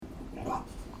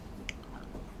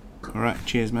All right,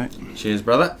 cheers, mate. Cheers,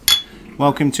 brother.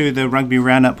 Welcome to the Rugby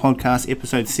Roundup Podcast,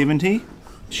 episode 70.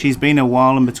 She's been a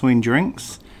while in between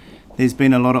drinks. There's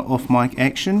been a lot of off-mic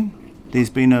action. There's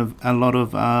been a lot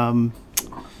of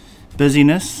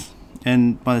busyness,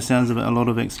 and by the sounds of it, a lot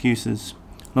of excuses,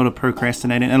 a lot of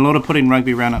procrastinating, and a lot of putting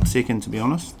Rugby Roundup second, to be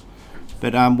honest.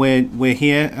 But we're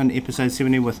here on episode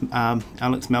 70 with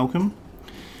Alex Malcolm,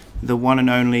 the one and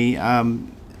only,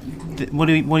 what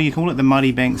do you call it? The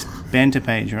Marty Banks banter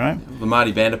page, right? The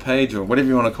Marty banter page, or whatever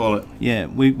you want to call it. Yeah,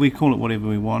 we call it whatever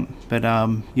we want. But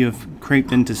you've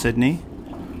creeped into Sydney,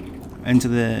 into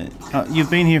the... you've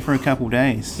been here for a couple of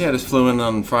days. Yeah, just flew in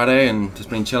on Friday and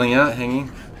just been chilling out,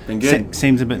 hanging. Been good.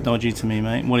 Seems a bit dodgy to me,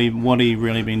 mate. What have you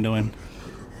really been doing?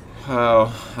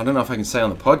 Oh, I don't know if I can say on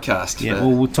the podcast. Yeah,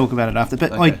 well, we'll talk about it after.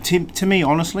 But okay. To me,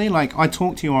 honestly, like, I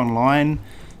talk to you online.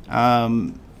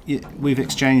 We've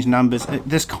exchanged numbers.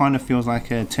 This kind of feels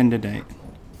like a Tinder date.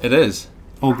 It is.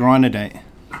 Or Grindr date.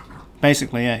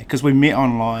 Basically, yeah. Because we met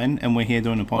online and we're here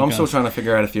doing a podcast. I'm still trying to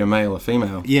figure out if you're male or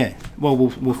female. Yeah. Well,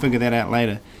 we'll figure that out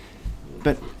later.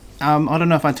 But I don't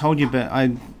know if I told you, but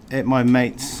at my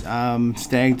mate's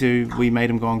stag do, we made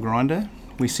him go on Grindr.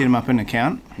 We set him up an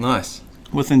account. Nice.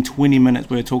 Within 20 minutes,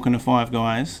 we were talking to 5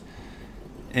 guys.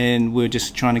 And we were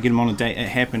just trying to get him on a date. It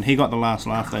happened. He got the last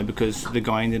laugh, though, because the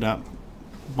guy ended up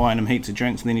buying him heaps of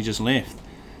drinks and then he just left.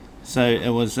 So it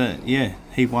was,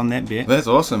 he won that bet. That's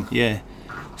awesome. Yeah.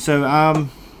 So,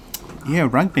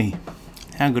 rugby.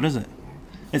 How good is it?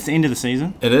 It's the end of the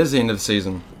season. It is the end of the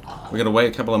season. We've got to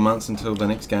wait a couple of months until the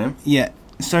next game. Yeah.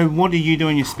 So what do you do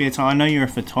in your spare time? I know you're a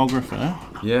photographer.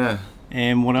 Yeah.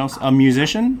 And what else? A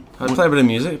musician? I play a bit of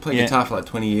music. I played guitar for like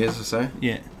 20 years or so.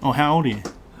 Yeah. Oh, how old are you?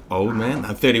 Old, man.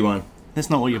 I'm 31. That's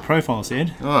not what your profile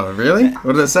said. Oh, really?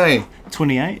 What did it say?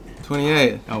 28.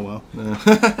 28. Oh, well. No.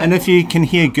 And if you can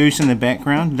hear Goose in the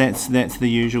background, that's the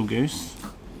usual Goose.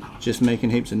 Just making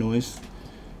heaps of noise.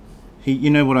 You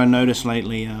know what I noticed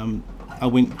lately? I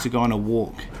went to go on a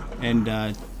walk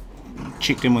and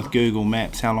checked in with Google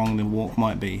Maps how long the walk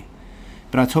might be.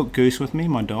 But I took Goose with me,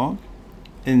 my dog,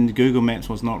 and Google Maps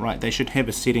was not right. They should have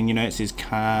a setting, it says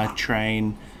car,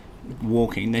 train,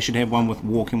 walking. They should have one with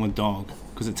walking with dog,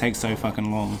 because it takes so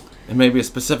fucking long. And maybe a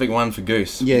specific one for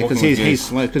Goose. Yeah, because he's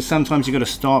slow. Because sometimes you got to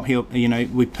stop.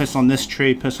 We piss on this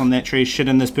tree, piss on that tree, shit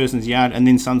in this person's yard, and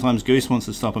then sometimes Goose wants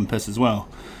to stop and piss as well.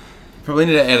 Probably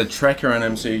need to add a tracker on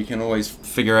him so you can always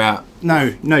figure out.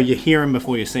 No, you hear him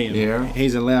before you see him. Yeah.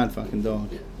 He's a loud fucking dog.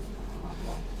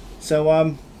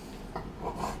 So,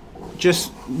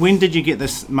 just when did you get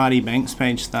this Marty Banks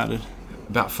page started?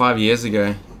 About 5 years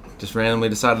ago. Just randomly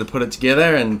decided to put it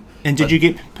together and did you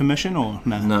get permission or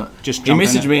no? No. Just he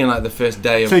messaged me in like the first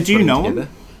day of So do you know together.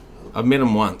 him? I've met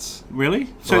him once. Really?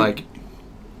 For like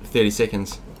 30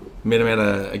 seconds. Met him at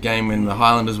a game when the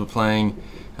Highlanders were playing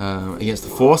against the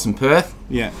Force in Perth.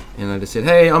 Yeah. And I just said,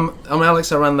 hey, I'm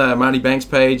Alex, I run the Marty Banks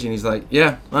page. And he's like,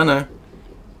 yeah, I know.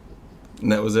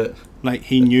 And that was it. Like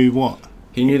he knew what?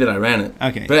 He knew that I ran it.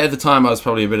 Okay. But at the time, I was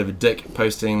probably a bit of a dick,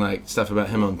 posting like stuff about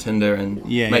him on Tinder and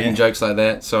making jokes like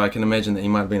that. So I can imagine that he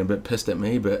might have been a bit pissed at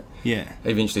me, but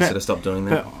eventually sort of stopped doing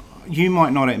that. But you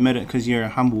might not admit it because you're a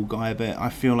humble guy, but I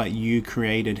feel like you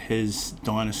created his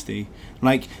dynasty.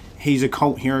 Like, he's a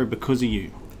cult hero because of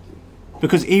you.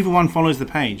 Because everyone follows the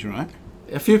page, right?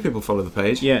 A few people follow the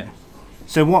page. Yeah.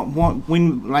 So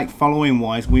when, like,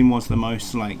 following-wise, when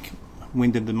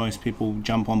did the most people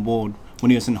jump on board? When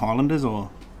he was in Highlanders,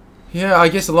 or? Yeah, I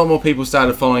guess a lot more people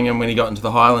started following him when he got into the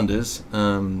Highlanders.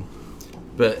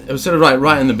 But it was sort of like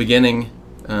right in the beginning.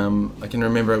 I can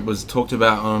remember it was talked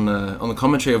about on the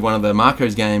commentary of one of the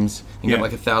Marcos games. He got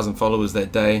like 1,000 followers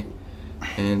that day,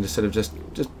 and just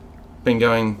been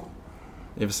going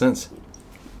ever since.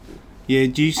 Yeah,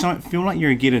 do you feel like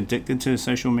you get addicted to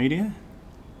social media?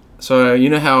 So you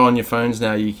know how on your phones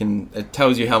now it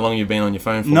tells you how long you've been on your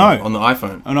phone for? No. On the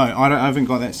iPhone. Oh no, I haven't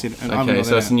got that set. Okay,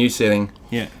 so it's a new setting.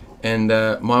 Yeah. And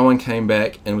my one came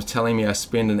back and was telling me I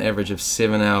spend an average of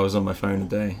 7 hours on my phone a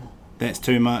day. That's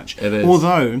too much. It is.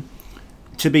 Although,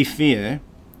 to be fair,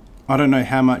 I don't know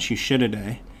how much you shit a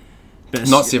day. But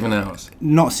not 7 hours.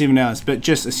 Not 7 hours, but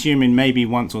just assuming maybe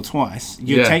once or twice.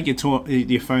 You take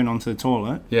your phone onto the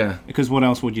toilet. Yeah. Because what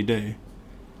else would you do?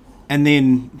 And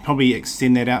then probably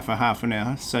extend that out for half an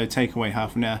hour. So take away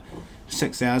half an hour,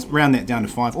 6 hours, round that down to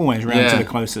 5. Always round to the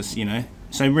closest,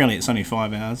 So really it's only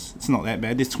 5 hours. It's not that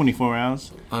bad. There's 24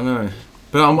 hours. I know.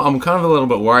 But I'm kind of a little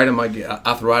bit worried I might get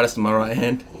arthritis in my right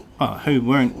hand. Oh, who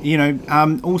weren't?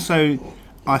 Also,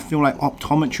 I feel like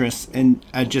optometrists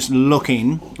are just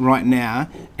looking right now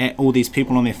at all these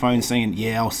people on their phones saying,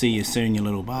 yeah, I'll see you soon, you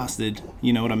little bastard.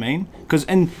 You know what I mean? Because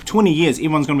in 20 years,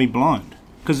 everyone's going to be blind.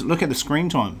 Because look at the screen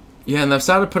time. Yeah, and they've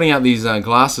started putting out these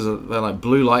glasses. They're like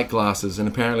blue light glasses, and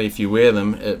apparently, if you wear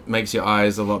them, it makes your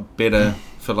eyes a lot better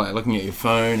for like looking at your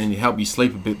phone, and you help you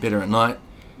sleep a bit better at night.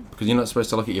 Because you're not supposed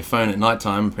to look at your phone at night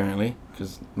time, apparently,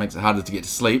 because it makes it harder to get to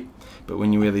sleep. But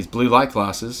when you wear these blue light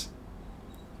glasses,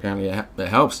 apparently it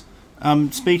helps.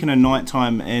 Speaking of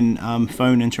nighttime and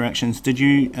phone interactions, did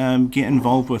you get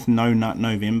involved with No Nut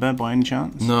November by any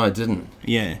chance? No, I didn't.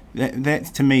 Yeah, that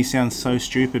to me sounds so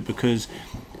stupid because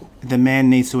the man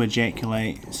needs to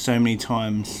ejaculate so many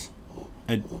times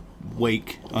a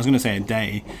week. I was going to say a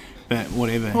day, but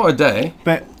whatever. Oh, a day.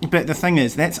 But the thing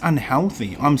is, that's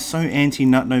unhealthy. I'm so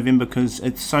anti-Nut November because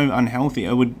it's so unhealthy.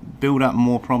 It would build up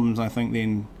more problems, I think,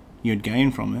 than you'd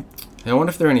gain from it. I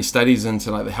wonder if there are any studies into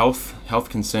like the health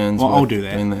concerns. Well, I'll do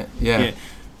that. Doing that. Yeah.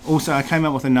 Also, I came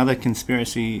up with another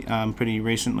conspiracy pretty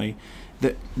recently.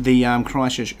 That the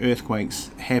Christchurch earthquakes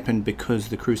happened because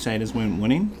the Crusaders weren't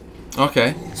winning.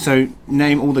 Okay. So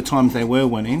name all the times they were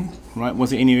winning, right?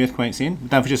 Was there any earthquakes in?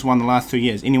 They've just won the last 2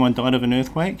 years. Anyone died of an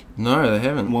earthquake? No, they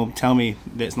haven't. Well, tell me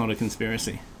that's not a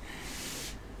conspiracy.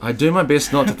 I do my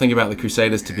best not to think about the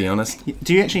Crusaders, to be honest.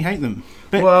 Do you actually hate them?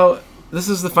 Well, this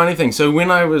is the funny thing. So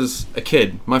when I was a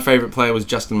kid, my favourite player was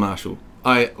Justin Marshall.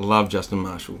 I love Justin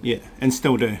Marshall. Yeah, and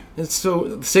still do. It's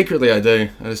still secretly I do.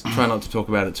 I just try not to talk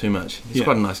about it too much. He's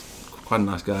quite a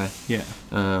nice guy. Yeah.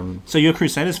 Um, So you're a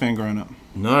Crusaders fan growing up?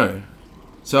 No.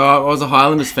 So I was a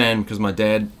Highlanders fan because my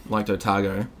dad liked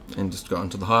Otago and just got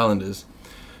into the Highlanders.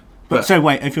 But so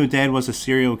wait, if your dad was a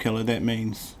serial killer, that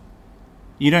means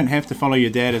you don't have to follow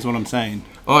your dad, is what I'm saying.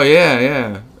 Oh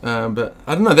yeah. But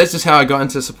I don't know. That's just how I got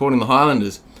into supporting the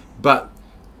Highlanders. But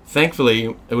thankfully,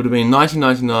 it would have been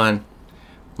 1999.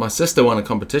 My sister won a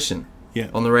competition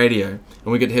on the radio,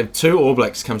 and we got to have 2 All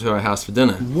Blacks come to our house for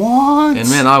dinner. What? And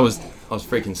man, I was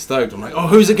freaking stoked. I'm like, oh,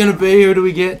 who's it going to be? Who do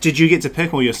we get? Did you get to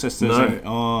pick all your sisters? No.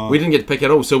 Oh. We didn't get to pick at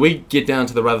all. So we get down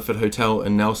to the Rutherford Hotel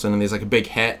in Nelson, and there's like a big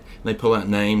hat, and they pull out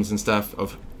names and stuff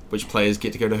of which players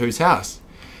get to go to whose house.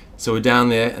 So we're down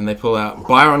there, and they pull out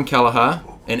Byron Kelleher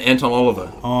and Anton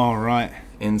Oliver. Oh, right.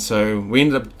 And so we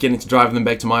ended up getting to drive them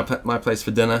back to my place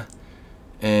for dinner.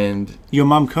 And your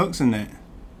mum cooks in that?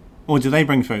 Or do they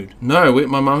bring food? No,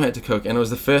 my mum had to cook, and it was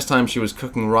the first time she was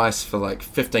cooking rice for like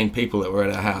 15 people that were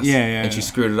at our house. And she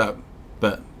screwed it up.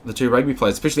 But the 2 rugby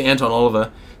players, especially Anton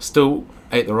Oliver, still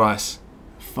ate the rice,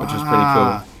 which was pretty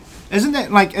cool. Isn't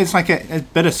that like, it's like a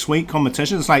bittersweet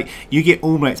competition? It's like you get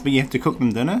All Blacks, but you have to cook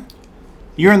them dinner?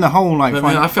 You're in the whole like... But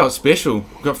man, I felt special.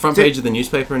 Got front page of the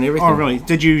newspaper and everything. Oh, really?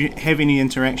 Did you have any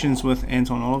interactions with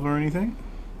Anton Oliver or anything?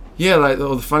 Yeah, like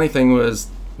the funny thing was,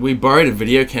 we borrowed a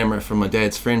video camera from my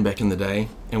dad's friend back in the day,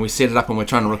 and we set it up and we're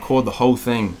trying to record the whole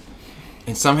thing.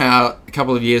 And somehow, a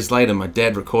couple of years later, my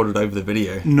dad recorded over the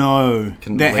video. No,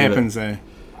 that happens though.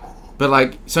 But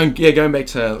like, so yeah, going back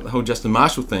to the whole Justin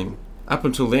Marshall thing, up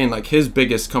until then, like his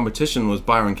biggest competition was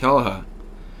Byron Kelleher.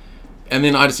 And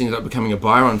then I just ended up becoming a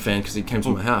Byron fan because he came to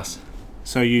my house.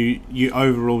 So you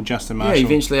overruled Justin Marshall? Yeah,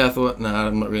 eventually I thought, no,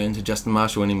 I'm not really into Justin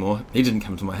Marshall anymore. He didn't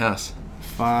come to my house.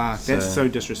 Fuck, that's so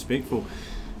disrespectful.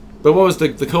 But what was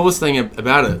the coolest thing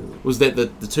about it was that the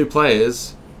 2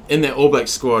 players in that All Black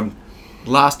squad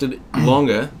lasted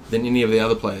longer than any of the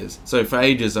other players. So for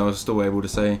ages I was still able to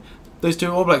say, those 2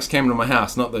 All Blacks came to my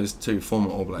house, not those 2 former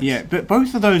All Blacks. Yeah, but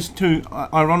both of those 2,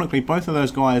 ironically, both of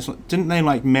those guys, didn't they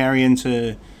like marry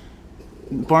into...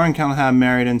 Byron Kelleher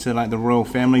married into like the royal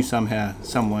family somehow,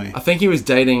 some way. I think he was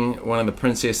dating one of the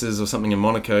princesses or something in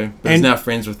Monaco, but he's now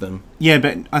friends with them. Yeah,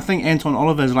 but I think Anton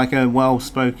Oliver's like a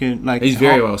well-spoken, like he's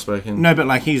very well-spoken. No, but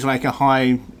like he's like a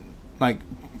high, like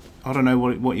I don't know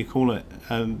what you call it.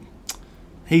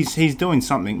 He's doing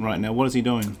something right now. What is he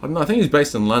doing? I don't know. I think he's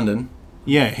based in London.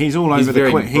 Yeah, he's all over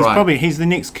the queen. He's the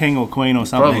next king or queen or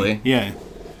something. Probably. Yeah.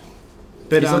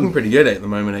 But he's looking pretty good at the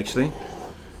moment, actually.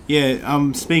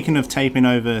 Yeah, speaking of taping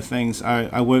over things,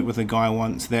 I worked with a guy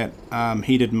once that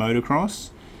he did motocross,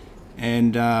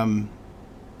 and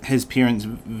his parents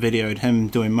videoed him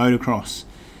doing motocross,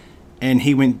 and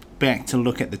he went back to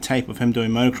look at the tape of him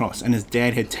doing motocross, and his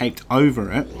dad had taped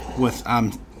over it with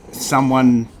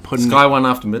someone putting... Sky One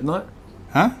After Midnight?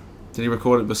 Huh? Did he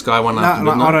record it with Sky One After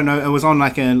Midnight? I don't know. It was on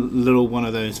like a little one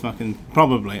of those fucking...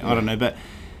 Probably, I don't know, but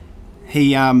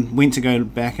he went to go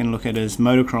back and look at his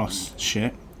motocross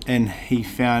shit, and he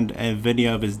found a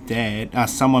video of his dad,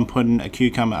 someone putting a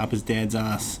cucumber up his dad's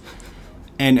ass,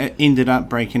 and it ended up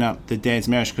breaking up the dad's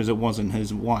marriage because it wasn't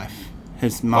his wife,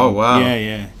 his mum. Oh, wow.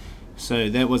 Yeah. So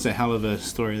that was a hell of a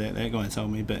story that guy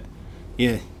told me. But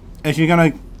yeah, if you're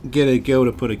going to get a girl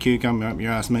to put a cucumber up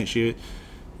your ass, make sure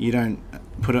you don't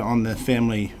put it on the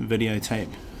family videotape.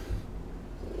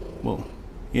 Well,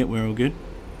 yeah, we're all good.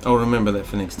 I'll remember that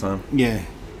for next time. Yeah.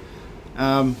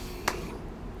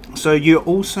 So you're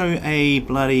also a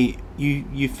bloody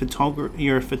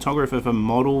you're a photographer for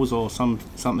models or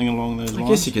something along those lines. I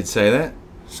guess you could say that.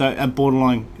 So a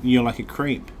borderline, you're like a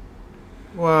creep.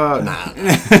 Well, nah.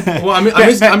 Well,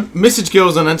 I message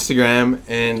girls on Instagram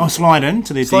and slide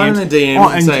into their slide DMs. in their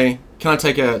DM and say, "Can I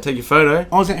take your photo?"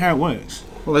 Oh, is that how it works?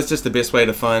 Well, that's just the best way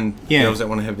to find girls that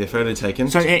want to have their photo taken.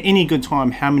 So at any good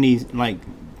time, how many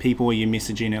people are you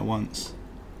messaging at once?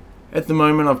 At the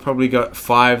moment, I've probably got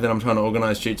 5 that I'm trying to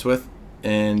organise shoots with,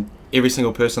 and every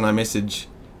single person I message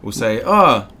will say,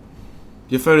 "Oh,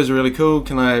 your photos are really cool.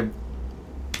 Can I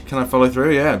follow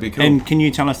through? Yeah, it'd be cool." And can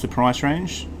you tell us the price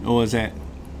range, or is that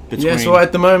between? Yeah, so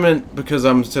at the moment, because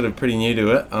I'm sort of pretty new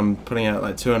to it, I'm putting out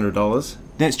like $200.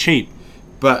 That's cheap.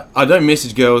 But I don't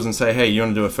message girls and say, "Hey, you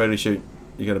want to do a photo shoot?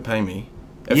 You got to pay me."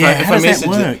 If how does that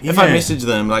work? If I message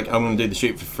them, like, I'm going to do the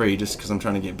shoot for free just because I'm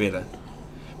trying to get better.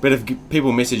 But if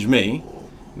people message me,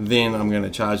 then I'm going to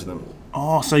charge them.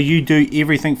 Oh, so you do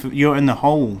everything you're in the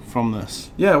hole from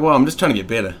this. Yeah, well, I'm just trying to get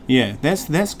better. Yeah,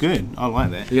 that's good. I like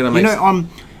that.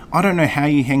 I don't know how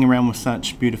you hang around with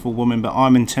such beautiful women, but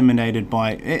I'm intimidated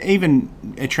by even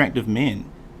attractive men.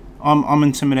 I'm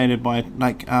intimidated by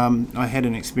I had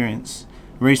an experience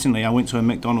recently. I went to a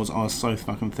McDonald's. I was so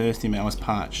fucking thirsty, man. I was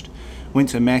parched. Went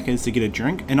to Macca's to get a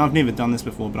drink, and I've never done this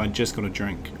before, but I just got a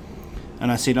drink.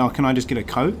 And I said, "Oh, can I just get a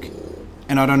Coke?"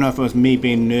 And I don't know if it was me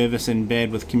being nervous and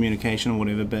bad with communication or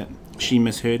whatever, but she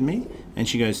misheard me, and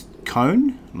she goes,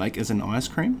 "Cone, like as in ice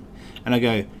cream?" And I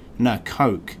go, "No,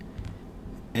 Coke."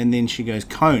 And then she goes,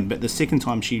 "Cone." But the second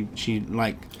time she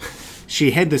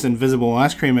had this invisible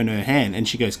ice cream in her hand, and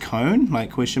she goes, "Cone?"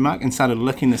 And started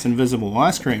licking this invisible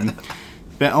ice cream.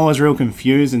 But I was real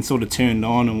confused and sort of turned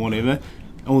on and whatever.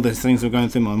 All those things were going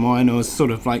through my mind. I was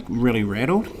sort of really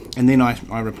rattled. And then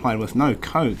I replied with, "No,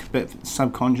 Coke." But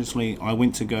subconsciously I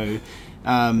went to go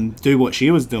do what she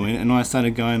was doing, and I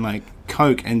started going like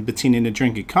Coke and pretending to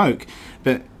drink a Coke.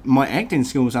 But my acting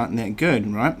skills aren't that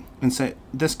good, right? And so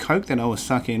this Coke that I was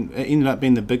sucking, it ended up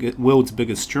being the world's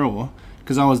biggest straw,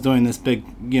 because I was doing this big,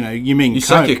 you mean you Coke.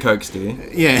 suck your Cokes, do you?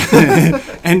 Yeah.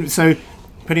 And so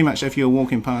pretty much if you were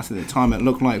walking past at the time, it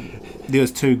looked like there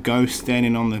was 2 ghosts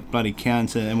standing on the bloody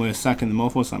counter and we were sucking them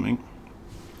off or something.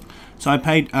 So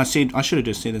I said, I should have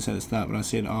just said this at the start, but I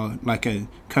said, "Oh, like a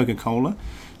Coca-Cola."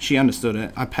 She understood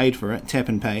it. I paid for it, tap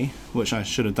and pay, which I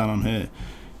should have done on her.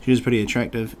 She was pretty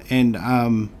attractive. And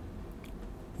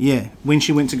when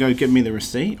she went to go give me the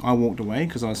receipt, I walked away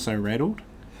because I was so rattled.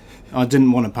 I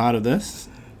didn't want a part of this.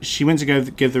 She went to go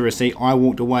give the receipt. I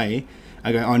walked away.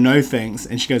 I go, "Oh, no thanks."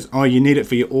 And she goes, "Oh, you need it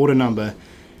for your order number."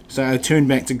 So I turned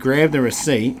back to grab the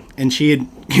receipt, and she had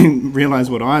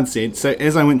realised what I had said. So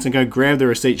as I went to go grab the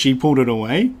receipt, she pulled it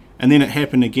away. And then it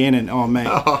happened again, and oh, mate.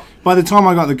 By the time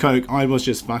I got the Coke, I was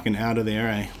just fucking out of there,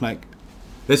 eh?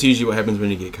 That's usually what happens when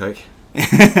you get Coke.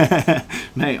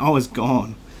 Mate, I was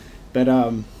gone. But,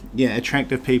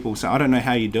 attractive people. So I don't know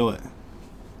how you do it.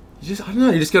 You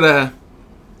just gotta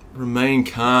remain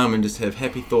calm and just have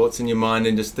happy thoughts in your mind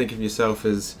and just think of yourself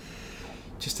as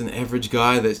just an average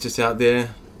guy that's just out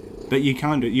there. But you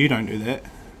don't do that.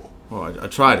 Well, I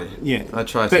try to. Yeah. I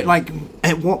try to. But,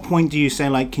 at what point do you say,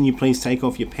 "Can you please take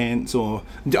off your pants?" Or,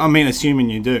 I mean, assuming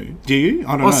you do. Do you?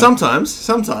 I don't know. Well,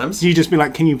 sometimes. Do you just be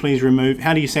like, "Can you please remove..."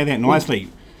 How do you say that nicely?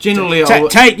 Generally,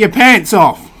 take your pants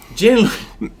off!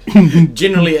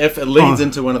 Generally, if it leads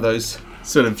into one of those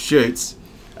sort of shoots,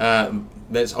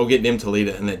 I'll get them to lead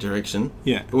it in that direction.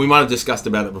 Yeah. But we might have discussed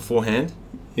about it beforehand.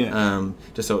 Yeah.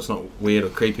 Just so it's not weird or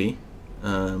creepy.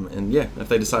 If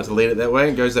they decide to lead it that way,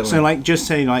 it goes that way. So, just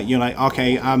say, you're like,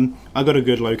 "Okay, I got a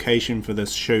good location for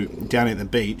this shoot down at the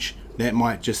beach." That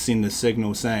might just send a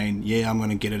signal saying, "Yeah, I'm going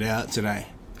to get it out today."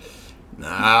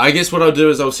 Nah, I guess what I'll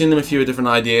do is I'll send them a few different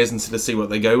ideas and sort of see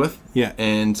what they go with. Yeah.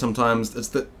 And sometimes it's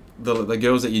the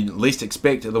girls that you least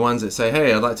expect are the ones that say,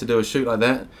 "Hey, I'd like to do a shoot like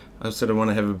that. I sort of want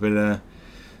to have a bit of,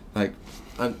 I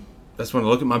just want to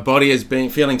look at my body as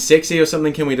feeling sexy or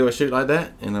something. Can we do a shoot like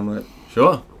that?" And I'm like,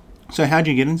 "Sure." So how'd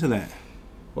you get into that?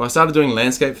 Well, I started doing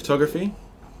landscape photography,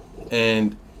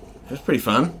 and it was pretty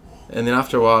fun. And then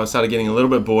after a while, I started getting a little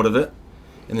bit bored of it.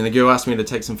 And then the girl asked me to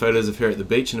take some photos of her at the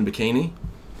beach in a bikini.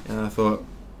 And I thought,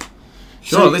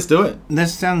 sure, let's do it.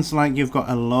 This sounds like you've got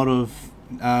a lot of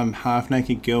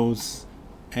half-naked girls,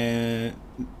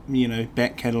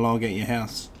 back catalogue at your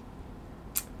house.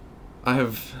 I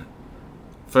have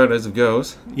photos of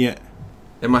girls. Yeah.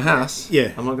 At my house?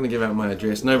 Yeah. I'm not going to give out my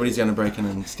address. Nobody's going to break in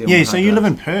and steal my my so you live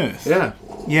in Perth? Yeah.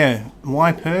 Yeah.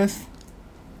 Why Perth?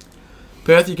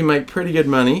 Perth, you can make pretty good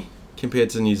money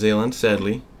compared to New Zealand,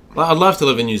 sadly. I'd love to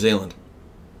live in New Zealand.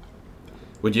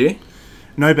 Would you?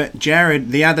 No, but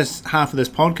Jared, the other half of this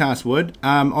podcast would.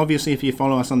 Obviously, if you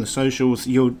follow us on the socials,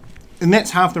 you'll... And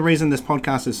that's half the reason this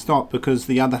podcast has stopped, because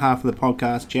the other half of the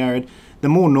podcast, Jared, the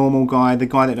more normal guy, the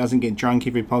guy that doesn't get drunk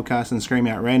every podcast and scream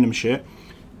out random shit,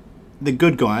 the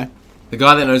good guy... The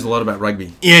guy that knows a lot about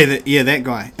rugby. Yeah, that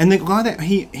guy. And the guy that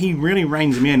he really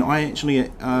reins me in. I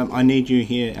actually I need you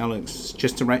here, Alex,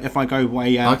 just to if I go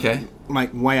way out,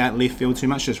 way out left field too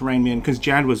much, just rein me in, because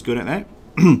Jared was good at that.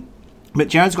 But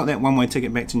Jared's got that one-way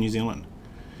ticket back to New Zealand.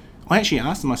 I actually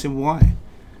asked him. I said, why?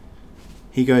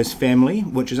 He goes, family,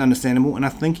 which is understandable, and I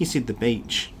think he said the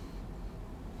beach.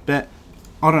 But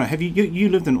I don't know. Have you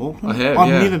lived in Auckland? I have.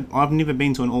 I've never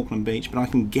been to an Auckland beach, but I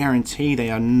can guarantee they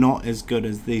are not as good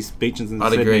as these beaches in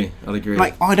Sydney. I'd agree.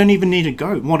 Like, I don't even need to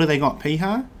go. What do they got?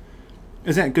 Piha?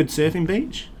 Is that a good surfing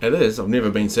beach? It is. I've never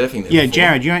been surfing there. Yeah, before.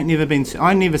 Jared, you ain't never been.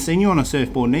 I never seen you on a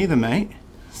surfboard neither, mate.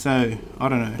 So I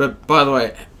don't know. But by the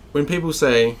way, when people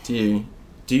say to you,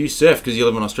 "Do you surf because you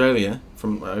live in Australia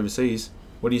from overseas?"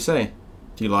 What do you say?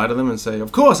 Do you lie to them and say,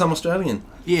 "Of course, I'm Australian"?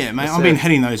 Yeah, mate, I've been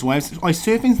hitting those waves.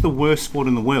 Surfing's the worst sport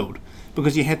in the world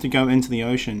because you have to go into the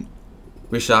ocean.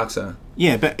 Where sharks are.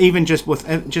 Yeah, but even just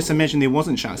imagine there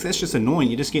wasn't sharks. That's just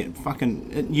annoying. You just get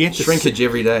fucking... You have shrinkage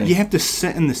every day. You have to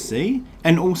sit in the sea.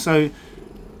 And also,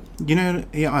 you know,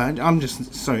 yeah, I'm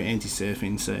just so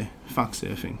anti-surfing, so fuck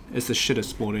surfing. It's the shittest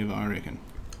sport ever, I reckon.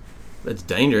 It's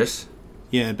dangerous.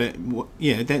 Yeah, but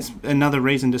that's another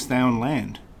reason to stay on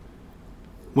land.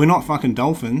 We're not fucking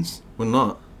dolphins. We're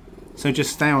not. So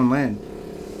just stay on land.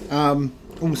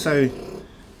 Also,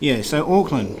 yeah, so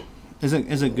Auckland, is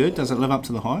it good? Does it live up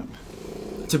to the hype?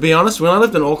 To be honest, when I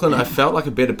lived in Auckland, I felt like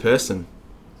a better person.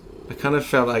 I kind of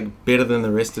felt like better than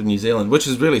the rest of New Zealand, which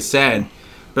is really sad.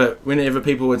 But whenever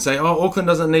people would say, "Oh, Auckland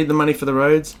doesn't need the money for the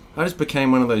roads," I just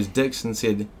became one of those dicks and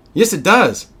said, "Yes, it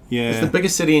does. Yeah. It's the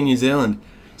biggest city in New Zealand."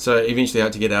 So eventually I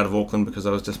had to get out of Auckland because I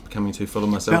was just becoming too full of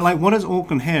myself. But like, what does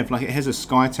Auckland have? Like, it has a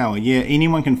sky tower. Yeah,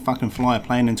 anyone can fucking fly a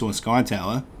plane into a sky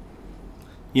tower.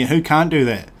 Yeah, who can't do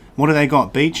that? What do they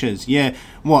got? Beaches. Yeah.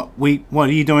 What are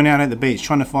you doing out at the beach?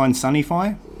 Trying to find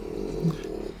Sunnyfy?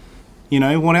 You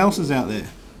know, what else is out there?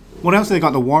 What else have they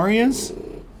got? The Warriors?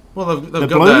 Well, they've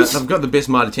got the best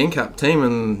Mitre 10 Cup team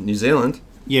in New Zealand.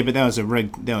 Yeah, but that was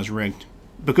rigged.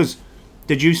 Because,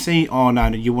 did you see... Oh, no,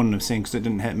 you wouldn't have seen because it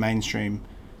didn't hit mainstream.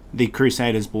 The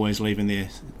Crusaders boys leaving their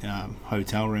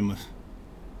hotel room with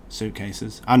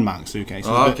suitcases, unmarked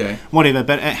suitcases. Oh, okay. Whatever,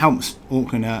 but it helps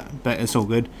Auckland out, but it's all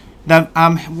good.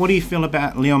 What do you feel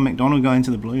about Leon McDonald going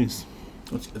to the Blues?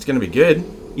 It's going to be good.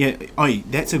 Yeah,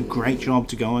 that's a great job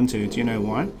to go into. Do you know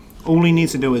why? All he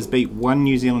needs to do is beat one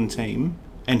New Zealand team,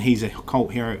 and he's a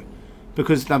cult hero.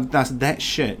 Because that's that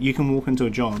shit. You can walk into a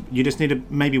job. You just need to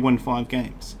maybe win 5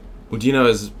 games. Well, do you know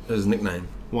his nickname?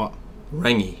 What?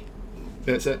 Rangy.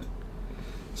 That's it.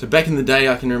 So back in the day,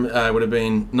 I can remember, it would have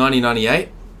been 1998.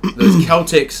 Those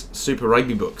Caltex Super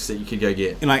Rugby books that you could go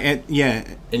get. And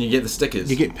you get the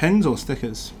stickers. You get pins or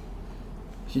stickers?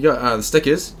 You got the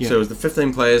stickers. Yeah. So it was the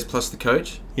 15 players plus the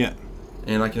coach. Yeah.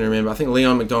 And I can remember, I think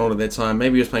Leon McDonald at that time,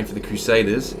 maybe he was playing for the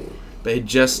Crusaders, but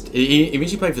he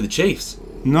eventually played for the Chiefs.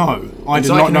 No, I did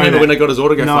so not I can know remember that. when I got his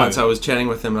autograph No. fight, so I was chatting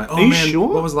with him like, "Oh Are you man, sure?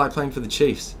 what was it like playing for the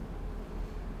Chiefs?"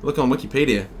 Look on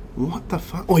Wikipedia. What the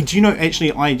fuck? Oh, do you know,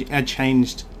 actually, I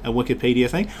changed a Wikipedia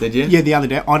thing. Did you? Yeah, the other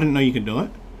day. I didn't know you could do it.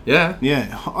 Yeah.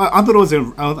 Yeah. I thought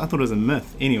it was a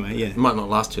myth. Anyway, yeah. It might not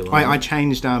last too long. I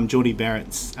changed Geordie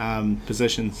Barrett's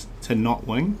positions to not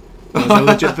wing. It was a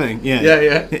legit thing. Yeah.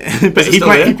 Yeah. But Is it still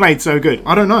there? he played so good.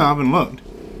 I don't know. I haven't looked.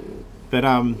 But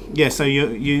yeah. So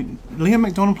you Liam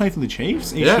McDonald played for the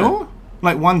Chiefs. Are you sure?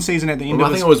 Like one season at the end Well,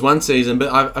 of I think it was one season, but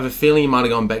I have a feeling he might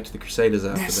have gone back to the Crusaders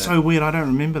after That's that. so weird. I don't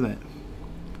remember that.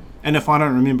 And if I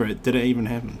don't remember it, did it even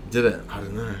happen? Did it? I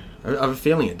don't know. I have a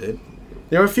feeling it did.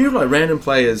 There are a few like random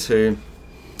players who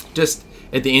just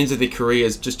at the ends of their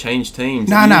careers just change teams.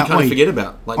 You kind of forget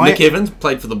about. Like Nick Evans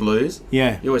played for the Blues.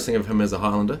 Yeah. You always think of him as a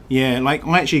Highlander. Yeah, like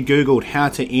I actually Googled how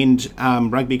to end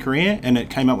rugby career, and it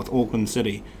came up with Auckland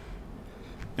City.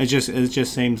 It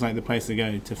just seems like the place to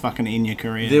go to fucking end your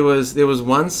career. There was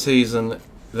one season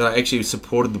that I actually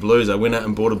supported the Blues. I went out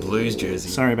and bought a Blues jersey.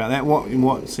 Sorry about that.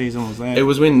 What season was that? It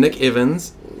was when Nick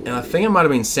Evans and I think it might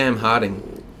have been Sam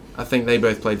Harding. I think they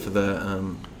both played for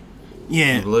the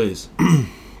Blues.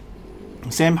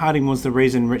 Sam Harding was the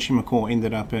reason Richie McCaw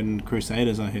ended up in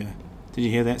Crusaders, I hear. Did you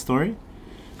hear that story?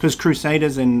 Because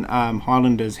Crusaders and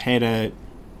Highlanders had a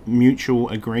mutual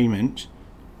agreement,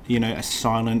 a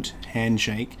silent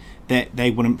handshake, that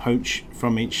they wouldn't poach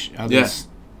from each other's. Yeah.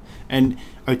 And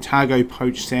Otago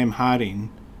poached Sam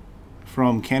Harding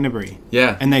from Canterbury.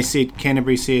 Yeah. And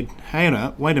Canterbury said,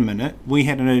 hey, wait a minute, we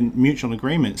had a mutual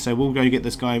agreement, so we'll go get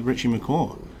this guy, Richie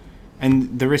McCaw.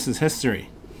 And the rest is history.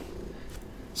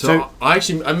 So I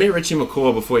met Richie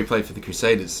McCaw before he played for the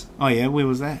Crusaders. Oh, yeah? Where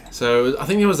was that? So I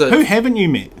think there was a... Who haven't you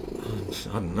met?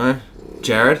 I don't know.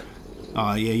 Jared.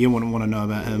 Oh, yeah, you wouldn't want to know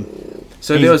about him.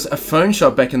 So there was a phone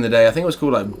shop back in the day. I think it was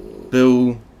called like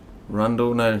Bill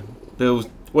Rundle. No, Bill...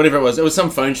 Whatever it was. It was some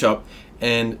phone shop.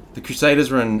 And the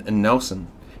Crusaders were in Nelson.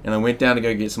 And I went down to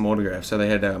go get some autographs. So they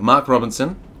had Mark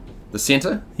Robinson, the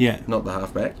centre. Yeah. Not the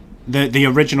halfback. The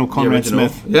original Conrad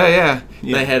Smith. Yeah.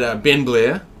 They had Ben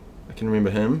Blair. I can remember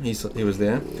him. He was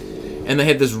there. And they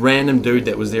had this random dude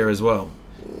that was there as well.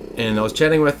 And I was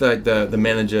chatting with the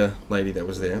manager lady that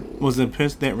was there. Was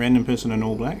that random person in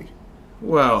all black?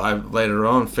 Well, I later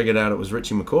on figured out it was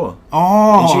Richie McCaw.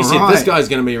 Oh, and she said, this guy's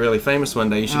going to be really famous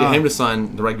one day. You should get him to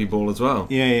sign the rugby ball as well.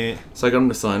 Yeah. So I got him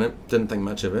to sign it. Didn't think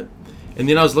much of it. And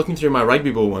then I was looking through my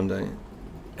rugby ball one day.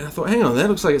 And I thought, hang on, that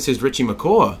looks like it says Richie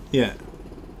McCaw. Yeah.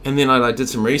 And then I did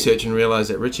some research and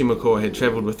realised that Richie McCaw had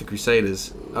travelled with the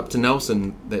Crusaders up to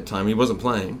Nelson that time. He wasn't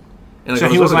playing. And so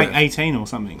he was like 18 or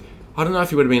something? I don't know if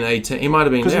he would have been 18. He might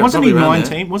have been... Because wasn't he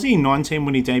 19? Was he 19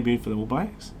 when he debuted for the All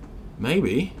Blacks?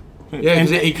 Maybe. Yeah,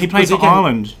 because he played for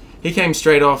Ireland. He came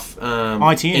straight off...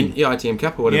 ITM. ITM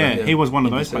Cup or whatever. Yeah, he was one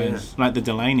of those players, like the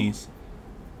Delaney's.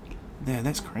 Yeah,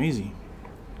 that's crazy.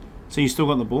 So you still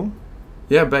got the ball?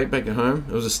 Yeah, back at home.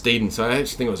 It was a Steeden, so I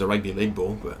actually think it was a rugby league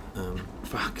ball, but...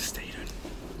 Fuck, Steeden.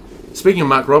 Speaking of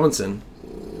Mark Robinson,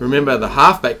 remember the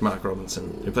halfback Mark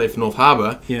Robinson, who played for North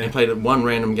Harbour, and played one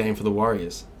random game for the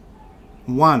Warriors?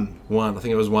 One? I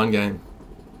think it was one game.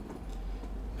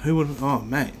 Who would... Oh,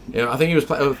 mate. Yeah, I think he was...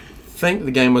 I think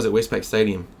the game was at Westpac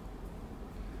Stadium.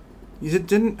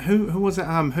 Who was it?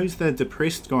 Who's the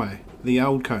depressed guy? The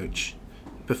old coach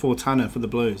before Tunner for the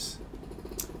Blues?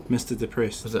 Mr.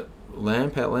 Depressed. Was it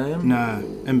Pat Lamb?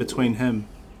 No, in between him.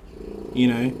 You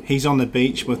know, he's on the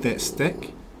beach with that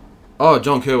stick. Oh,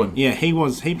 John Kerwin. Yeah, he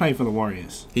played for the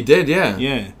Warriors. He did, yeah.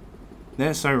 Yeah.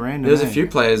 That's so random. There's a few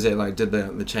players that did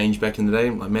the change back in the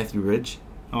day, like Matthew Ridge.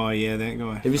 Oh yeah, that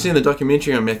guy. Have you seen the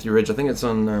documentary on Matthew Ridge? I think it's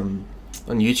on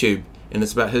YouTube, and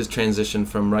it's about his transition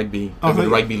from rugby over to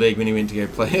rugby league when he went to go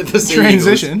play at the Sea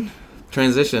Eagles.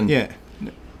 Transition. Yeah.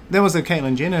 That was a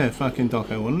Caitlyn Jenner fucking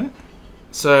doco, wasn't it?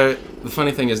 So the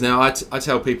funny thing is now I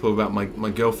tell people about my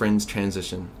girlfriend's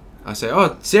transition. I say,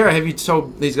 oh, Sarah, have you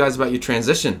told these guys about your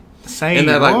transition? And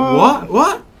they're like,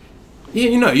 what?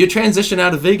 Yeah, your transition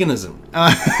out of veganism.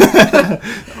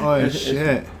 Oh,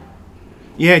 shit.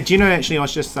 Yeah, do you know, actually, I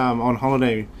was just on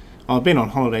holiday. I've been on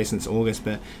holiday since August,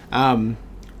 but I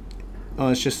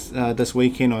was just this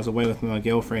weekend I was away with my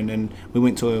girlfriend, and we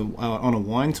went on a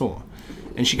wine tour.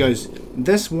 And she goes,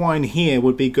 this wine here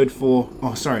would be good for...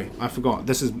 Oh, sorry, I forgot.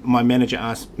 This is... My manager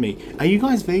asked me, are you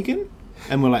guys vegan?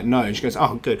 And we're like, no. And she goes,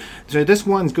 oh, good. So this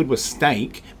wine's good with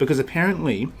steak, because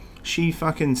apparently she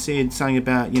fucking said something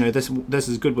about, this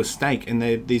is good with steak, and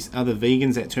these other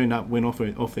vegans that turned up went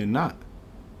off their nut.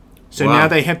 So now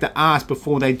they have to ask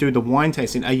before they do the wine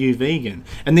tasting, are you vegan?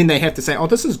 And then they have to say, oh,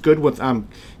 this is good with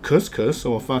couscous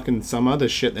or fucking some other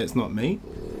shit that's not meat.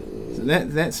 So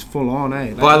that's full on,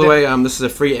 eh? By the way, this is a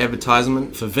free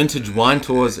advertisement for Vintage Wine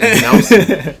Tours in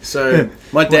Nelson. So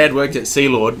my dad worked at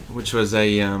Sealord, which was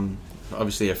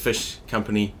obviously a fish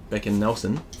company back in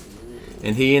Nelson,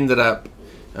 and he ended up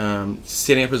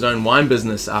setting up his own wine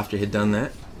business after he'd done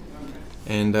that.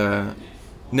 And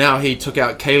now he took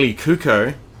out Kaylee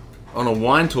Kuko on a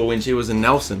wine tour when she was in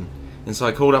Nelson. And so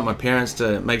I called up my parents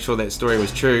to make sure that story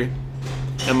was true.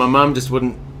 And my mum just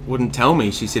wouldn't tell me.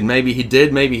 She said maybe he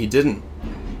did, maybe he didn't.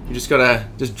 You just gotta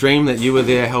dream that you were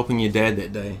there helping your dad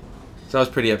that day. So I was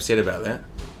pretty upset about that,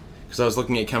 because I was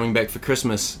looking at coming back for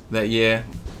Christmas that year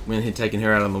when he'd taken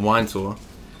her out on the wine tour.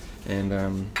 And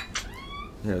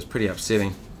it was pretty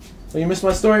upsetting. Well, you missed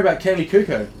my story about Kaylee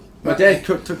Kuko. My dad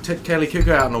took Kaylee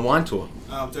Kuko out on a wine tour.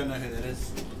 Oh, I don't know who that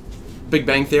is. Big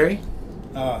Bang Theory.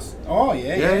 Oh,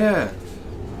 yeah. Yeah.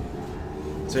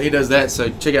 So he does that. So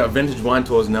check out Vintage Wine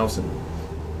Tours Nelson.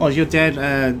 Oh, is your dad,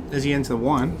 is he into the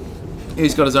wine?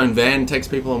 He's got his own van, takes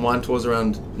people on wine tours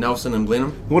around Nelson and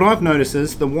Blenheim. What I've noticed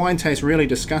is the wine tastes really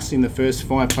disgusting the first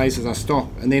 5 places I stop,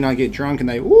 and then I get drunk and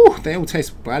they all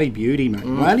taste bloody beauty, mate.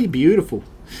 Bloody beautiful.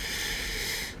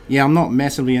 Yeah, I'm not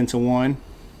massively into wine,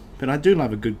 but I do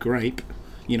love a good grape.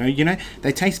 You know,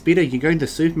 they taste better. You go to the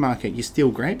supermarket, you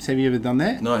steal grapes. Have you ever done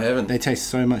that? No, I haven't. They taste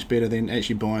so much better than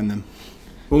actually buying them.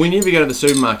 Well, when you ever go to the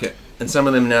supermarket, and some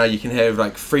of them now you can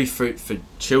have free fruit for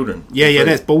children. Yeah,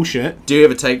 that's bullshit. Do you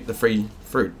ever take the free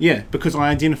fruit? Yeah, because I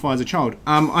identify as a child.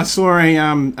 I saw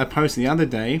a post the other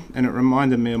day, and it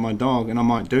reminded me of my dog, and I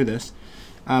might do this.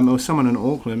 it was someone in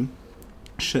Auckland,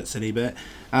 shit city, but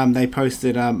they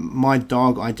posted, my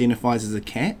dog identifies as a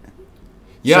cat.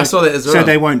 Yeah, I saw that as well. So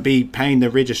they won't be paying the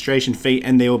registration fee,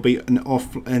 and they'll be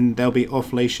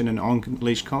off leash and an on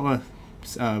leash collar,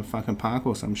 fucking park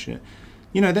or some shit.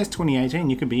 You know, that's 2018.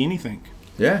 You could be anything.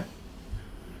 Yeah.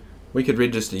 We could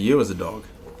register you as a dog.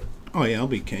 Oh yeah, I'll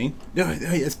be keen. No,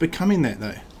 it's becoming that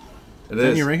though. It Don't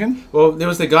is. you reckon? Well, there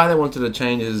was the guy that wanted to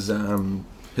change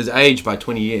his age by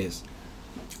 20 years.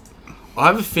 I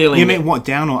have a feeling. You mean what,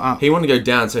 down or up? He wanted to go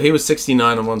down, so he was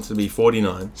 69 and wanted to be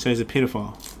 49. So he's a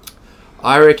pedophile.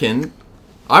 I reckon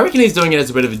he's doing it as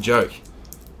a bit of a joke.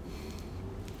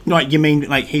 Like, you mean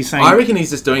like he's saying? I reckon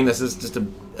he's just doing this as just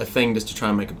a thing just to try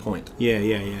and make a point.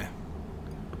 Yeah.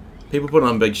 People put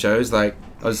on big shows, like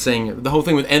I was seeing the whole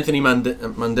thing with Anthony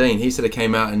Mundine. He sort of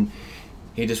came out and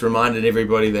he just reminded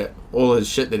everybody that all his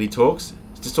shit that he talks,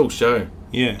 it's just all show.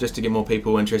 Yeah. Just to get more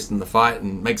people interested in the fight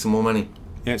and make some more money.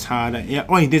 That's hard. Yeah.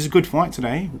 Oh, there's a good fight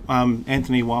today.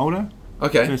 Anthony Wilder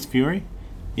Okay. versus Fury.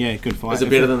 Yeah, good fight. Is it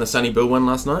better than the Sonny Bill one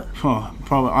last night? Oh,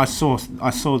 probably. I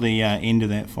saw the end of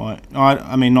that fight.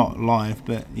 I mean, not live,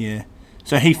 but yeah.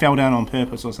 So he fell down on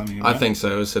purpose or something. Right? I think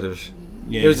so. It was sort of.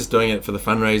 Yeah. He was just doing it for the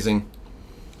fundraising.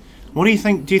 What do you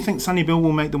think? Do you think Sonny Bill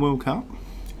will make the World Cup?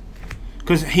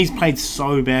 Because he's played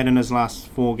so bad in his last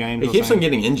 4 games. He keeps on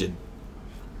getting injured.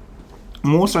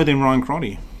 More so than Ryan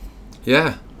Crotty.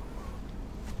 Yeah.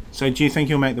 So do you think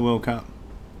he'll make the World Cup?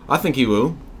 I think he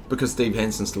will, because Steve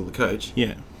Hanson's still the coach.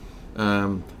 Yeah.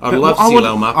 I'd love to see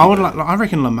Lel Mapi. I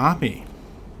reckon Lamapi.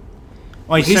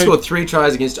 Oh, He scored 3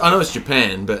 tries against. I know it's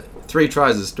Japan, but 3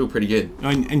 tries is still pretty good.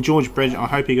 And George Bridge, I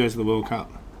hope he goes to the World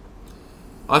Cup.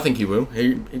 I think he will.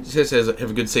 He just has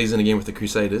have a good season again with the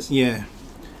Crusaders. Yeah.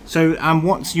 So,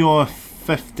 what's your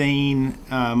 15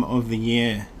 of the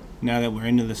year now that we're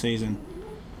into the season?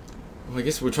 Well, I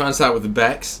guess we'll try and start with the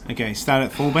backs. Okay, start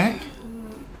at fullback.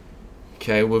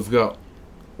 Okay, we've got.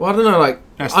 Well, I don't know. Like,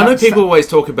 No, I know people always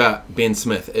talk about Ben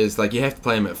Smith as like you have to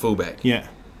play him at fullback. Yeah.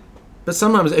 But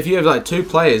sometimes if you have like 2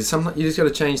 players, sometimes you just got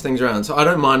to change things around. So I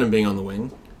don't mind him being on the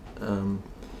wing.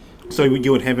 So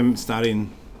you would have him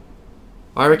starting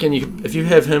I reckon if you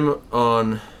have him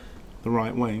on the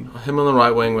right wing. the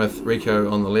right wing with Rico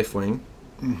on the left wing.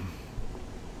 I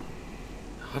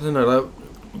don't know. Like,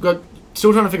 we've got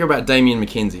still trying to figure out Damien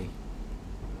McKenzie.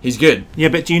 He's good. Yeah,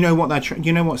 but do you know what do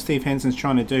you know what Steve Hanson's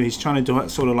trying to do? He's trying to do it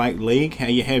sort of like league, how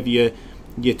you have your 2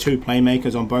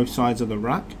 playmakers on both sides of the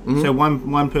ruck. Mm-hmm. So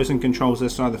one person controls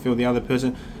this side of the field, the other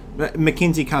person. But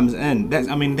McKenzie comes in.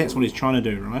 That's what he's trying to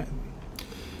do, right?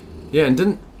 Yeah, and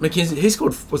didn't McKenzie? He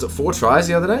scored. Was it 4 tries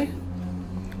the other day?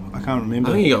 I can't remember.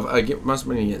 I think he got. Must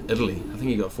have been in Italy. I think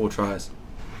he got 4 tries.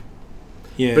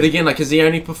 Yeah. But again, like, is he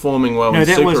only performing well in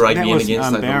Super Rugby and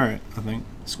against like Barrett? I think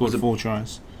scored 4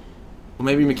 tries. Or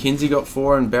maybe McKenzie got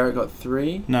 4 and Barrett got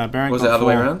 3. No, Barrett was got it the other 4.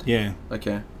 way around? Yeah.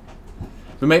 Okay.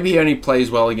 But maybe he only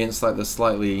plays well against like the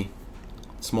slightly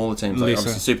smaller teams, like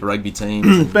obviously Super Rugby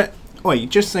teams. But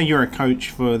just say you're a coach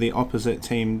for the opposite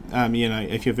team. You know,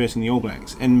 if you're versing the All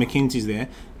Blacks and McKenzie's there,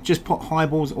 just put high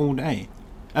balls all day.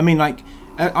 I mean, like,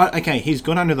 okay, he's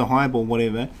good under the high ball,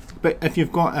 whatever. But if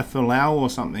you've got a Folau or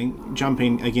something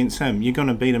jumping against him, you're going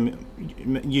to beat him.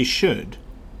 You should,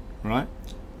 right?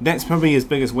 That's probably his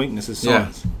biggest weakness, is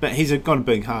size. Yeah. But he's got a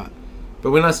big heart. But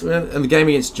when in the game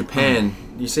against Japan,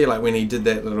 you see like when he did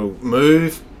that little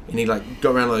move and he like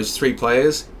got around those 3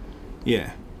 players.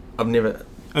 Yeah. I've never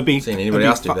seen anybody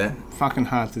else do that. Fucking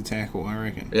hard to tackle, I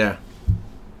reckon. Yeah.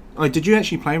 Oh, did you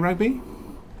actually play rugby?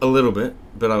 A little bit,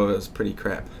 but I was pretty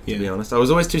crap, to be honest. I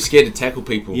was always too scared to tackle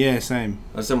people. Yeah, same.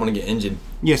 I just didn't want to get injured.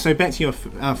 Yeah, so back to your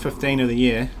 15 of the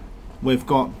year, we've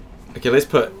got... Okay, let's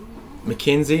put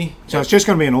McKenzie. So it's just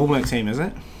going to be an All Black team, is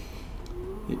it?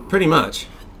 Pretty much.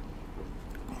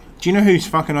 Do you know who's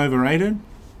fucking overrated?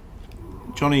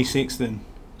 Johnny Sexton.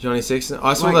 Johnny Sexton.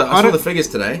 I saw the figures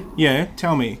today. Yeah,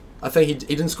 tell me. I think he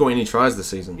didn't score any tries this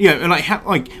season. Yeah,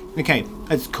 okay,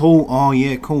 it's cool. Oh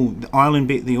yeah, cool. The Ireland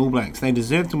beat the All Blacks. They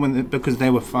deserved to win because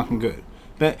they were fucking good.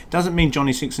 But doesn't mean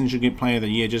Johnny Sexton should get Player of the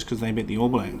Year just because they beat the All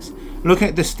Blacks. Look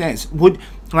at the stats.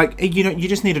 You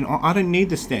just need I don't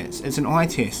need the stats. It's an eye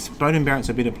test. Beauden Barrett's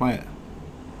a better player.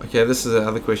 Okay, this is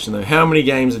another question though. How many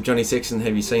games of Johnny Sexton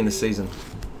have you seen this season?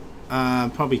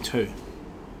 Probably 2.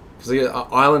 Because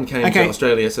Ireland came to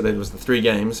Australia, so there was the 3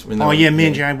 games. Me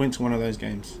and Jared went to one of those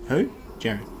games. Who?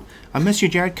 Jared. I miss you,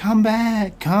 Jared. Come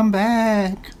back.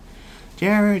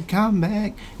 Jared, come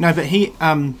back. No, but he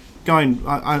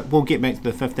we'll get back to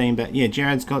the 15. But yeah,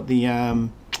 Jared's got the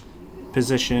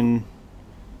position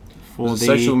for the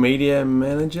social media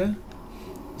manager.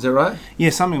 Is that right?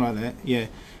 Yeah, something like that. Yeah.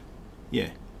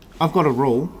 I've got a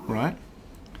rule, right?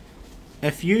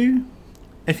 if you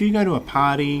go to a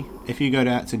party, if you go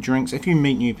out to drinks, if you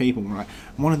meet new people, right,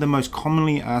 one of the most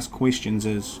commonly asked questions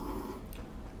is,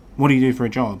 what do you do for a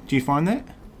job? Do you find that?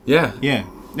 Yeah. Yeah.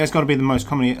 That's got to be the most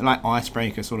commonly, like,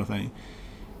 icebreaker sort of thing.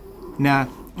 Now,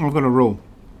 I've got a rule.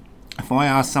 If I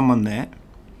ask someone that,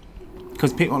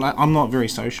 because people, like, I'm not very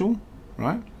social,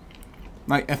 right?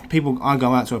 Like, if I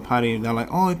go out to a party, they're like,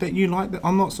 oh, but you like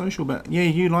I'm not social, but yeah,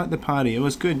 you liked the party. It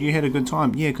was good. You had a good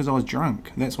time. Yeah, because I was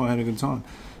drunk. That's why I had a good time.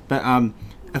 But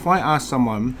if I ask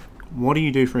someone, what do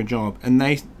you do for a job? And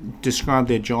they describe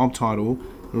their job title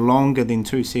longer than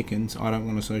 2 seconds, I don't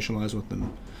want to socialise with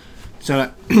them.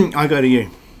 So I go to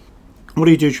you. What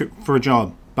do you do for a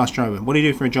job? Bus driver. What do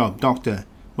you do for a job? Doctor.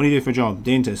 What do you do for a job?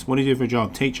 Dentist. What do you do for a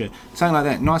job? Teacher. Something like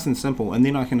that. Nice and simple. And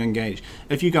then I can engage.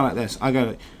 If you go like this, I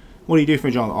go, what do you do for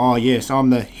a job? Oh, yes,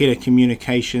 I'm the head of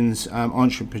communications,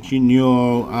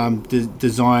 entrepreneur,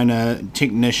 designer,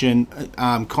 technician.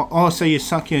 So you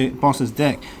suck your boss's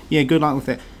dick. Yeah, good luck with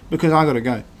that. Because I got to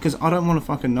go. Because I don't want to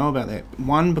fucking know about that.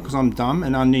 One, because I'm dumb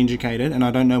and uneducated and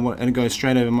I don't know what, and it goes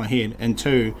straight over my head. And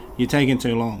two, you're taking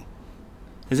too long.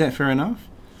 Is that fair enough?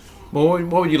 Well,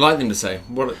 what would you like them to say?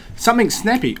 Something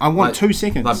snappy. I want like, 2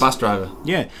 seconds. Like bus driver.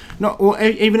 Yeah. No, or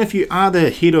even if you are the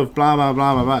head of blah, blah,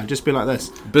 blah, blah, blah, just be like this.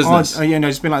 Business. Oh, yeah, no,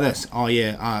 just be like this. Oh,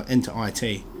 yeah, into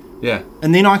IT. Yeah.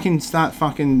 And then I can start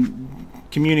fucking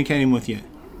communicating with you.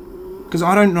 Because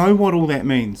I don't know what all that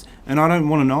means. And I don't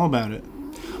want to know about it.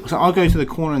 So I'll go to the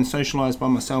corner and socialise by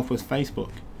myself with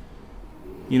Facebook.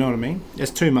 You know what I mean?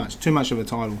 It's too much. Too much of a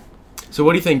title. So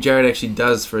what do you think Jared actually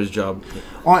does for his job?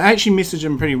 I actually messaged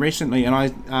him pretty recently and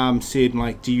I said,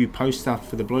 like, do you post stuff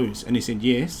for the Blues? And he said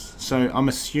yes. So I'm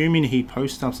assuming he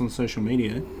posts stuff on social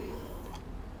media.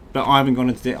 But I haven't gone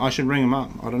into that. I should ring him up.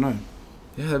 I don't know.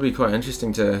 Yeah, that'd be quite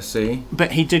interesting to see.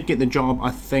 But he did get the job,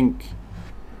 I think.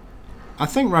 I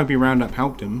think Rugby Roundup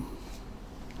helped him.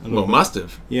 Well, must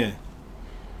have. Yeah.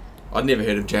 I'd never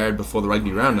heard of Jared before the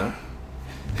Rugby Roundup.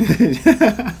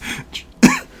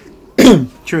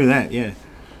 True that, yeah.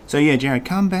 So yeah, Jared,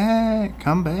 come back.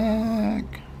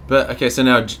 But okay, so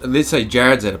now let's say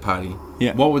Jared's at a party.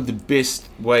 Yeah. What would the best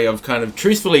way of kind of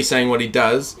truthfully saying what he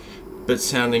does, but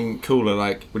sounding cooler?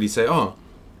 Like, would he say, "Oh,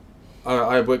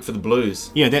 I work for the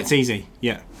Blues"? Yeah, that's easy.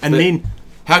 Yeah, and but then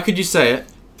how could you say it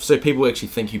so people actually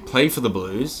think you play for the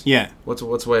Blues? Yeah. What's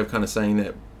a way of kind of saying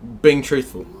that, being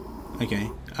truthful? Okay.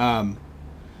 Have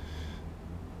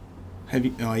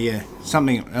you? Oh yeah,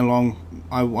 something along.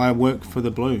 I work for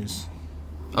the Blues.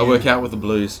 I work out with the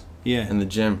Blues. Yeah. In the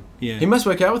gym. Yeah. He must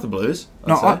work out with the Blues.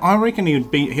 No, I reckon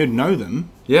he'd know them.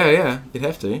 Yeah, he'd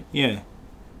have to. Yeah.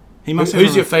 He must.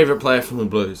 Who's your favourite player from the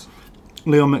Blues?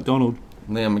 Leon McDonald.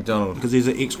 Leon McDonald. Because he's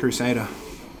an ex-Crusader.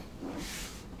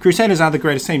 Crusaders are the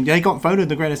greatest team. They got voted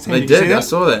the greatest team. They did. I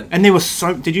saw that. And there was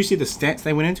Did you see the stats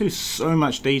they went into? So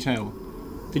much detail.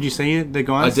 Did you see it? The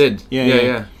guys. I did.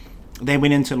 Yeah. They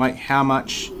went into like how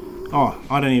much. Oh,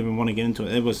 I don't even want to get into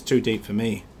it. It was too deep for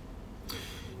me.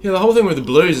 Yeah, the whole thing with the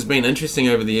Blues has been interesting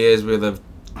over the years. Where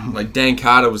like Dan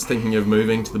Carter was thinking of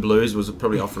moving to the Blues, was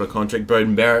probably offered a contract.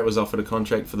 Broden Barrett was offered a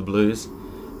contract for the Blues,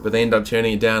 but they ended up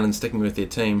turning it down and sticking with their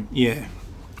team. Yeah.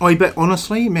 Oh, but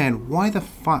honestly, man, why the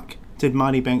fuck did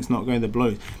Marty Banks not go to the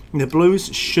Blues? The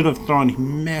Blues should have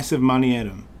thrown massive money at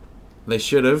him. They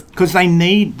should have, because they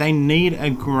need a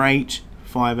great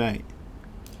 5'8".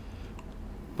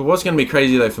 But what's going to be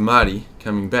crazy though for Marty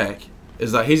coming back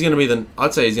is that he's going to be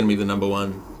I'd say he's going to be the number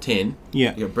 1-10.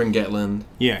 Yeah. You got Bryn Gatland.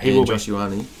 Yeah, he and will Josh be.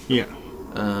 Ioane. Yeah.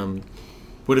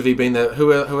 Would have he been there?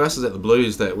 Who else is at the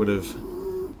Blues that would have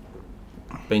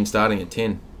been starting at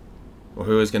 10? Or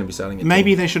who is going to be starting at 10?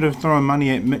 Maybe they should have thrown money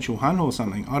at Mitchell Hunt or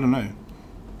something. I don't know.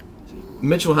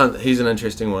 Mitchell Hunt, he's an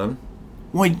interesting one.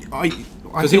 Why?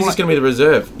 Because he's just going to be the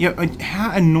reserve. Yeah,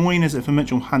 how annoying is it for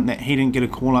Mitchell Hunt that he didn't get a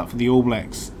call up for the All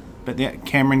Blacks, but that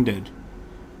Cameron did?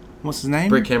 What's his name?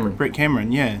 Brett Cameron. Brett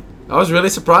Cameron, yeah. I was really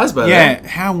surprised by that. Yeah,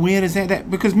 how weird is that?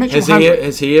 Because Mitchell Hunt...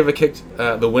 Has he ever kicked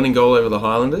the winning goal over the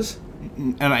Highlanders?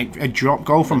 Like a drop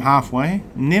goal from halfway?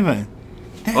 Never.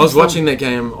 I was watching that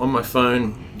game on my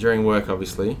phone during work,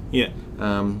 obviously. Yeah.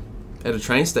 At a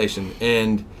train station,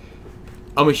 and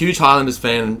I'm a huge Highlanders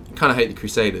fan and kind of hate the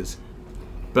Crusaders.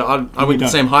 But I went to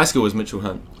the same high school as Mitchell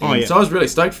Hunt. Oh, yeah. So I was really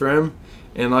stoked for him.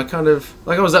 And I kind of...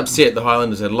 Like, I was upset the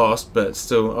Highlanders had lost, but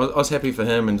still, I was happy for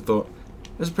him and thought,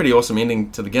 it was a pretty awesome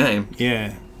ending to the game.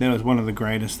 Yeah, that was one of the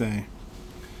greatest there.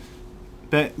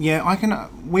 But, yeah,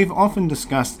 we've often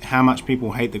discussed how much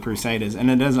people hate the Crusaders,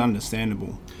 and it is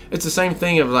understandable. It's the same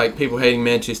thing of, like, people hating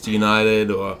Manchester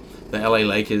United or the LA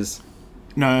Lakers.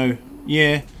 No,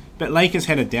 yeah. But Lakers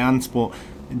had a down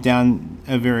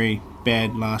a very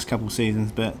bad last couple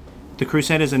seasons, but the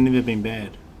Crusaders have never been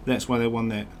bad. That's why they won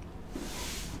that.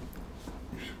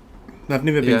 They've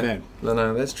never been bad.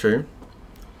 No, that's true.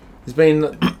 It's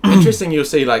been interesting. You'll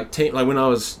see, like when I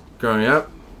was growing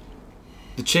up,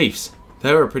 the Chiefs,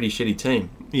 they were a pretty shitty team.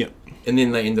 Yeah. And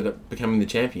then they ended up becoming the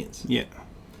champions. Yeah.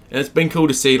 And it's been cool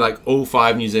to see like all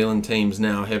 5 New Zealand teams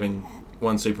now having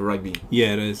won Super Rugby.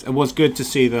 Yeah, it is. It was good to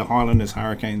see the Highlanders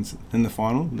Hurricanes in the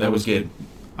final. That was good.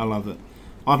 I love it.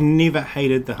 I've never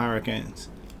hated the Hurricanes.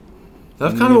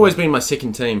 They've kind of always been my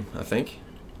second team, I think.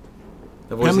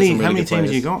 How many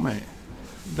teams you got, mate?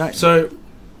 So,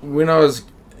 when I was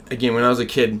a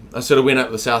kid, I sort of went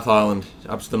up the South Island,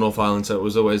 up to the North Island, so it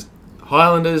was always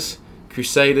Highlanders,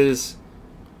 Crusaders,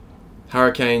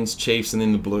 Hurricanes, Chiefs, and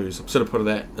then the Blues. I sort of put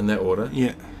that in that order. Yeah.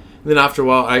 And then after a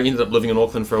while, I ended up living in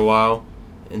Auckland for a while,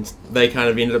 and they kind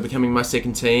of ended up becoming my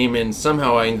second team, and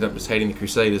somehow I ended up just hating the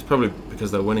Crusaders, probably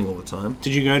because they were winning all the time.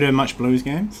 Did you go to much Blues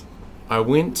games? I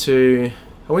went to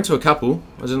a couple.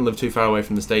 I didn't live too far away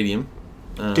from the stadium.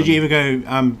 Did you ever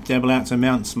go dabble out to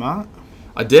Mount Smart?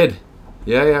 I did.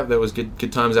 Yeah, that was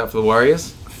good times out for the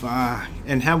Warriors. Fuck.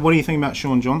 And what do you think about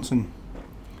Sean Johnson?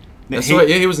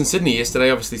 He was in Sydney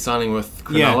yesterday, obviously signing with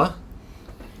Cronulla. Yeah.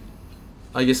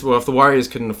 I guess, if the Warriors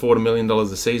couldn't afford $1 million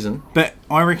a season. But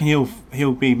I reckon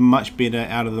he'll be much better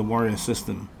out of the Warriors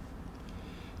system.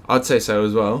 I'd say so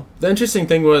as well. The interesting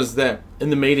thing was that in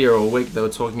the media all week they were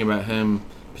talking about him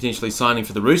potentially signing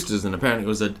for the Roosters, and apparently it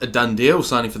was a done deal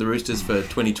signing for the Roosters for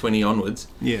 2020 onwards.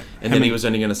 Yeah. And then he was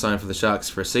only going to sign for the Sharks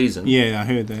for a season. Yeah, I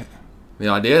heard that. The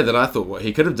idea that I thought what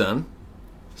he could have done,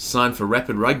 signed for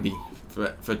Rapid Rugby,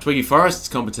 for Twiggy Forrest's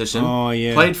competition. Oh,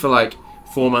 yeah. Played for like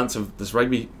 4 months of this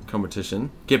rugby competition,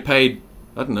 get paid,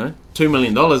 I don't know, $2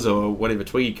 million or whatever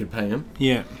Twiggy could pay him.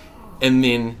 Yeah. And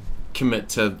then commit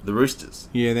to the Roosters.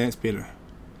 Yeah, that's better.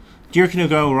 Do you reckon he'll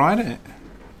go all right at it?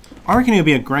 I reckon he'll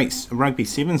be a great rugby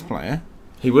sevens player.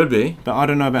 He would be. But I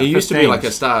don't know about 15s. He used to be like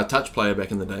a star touch player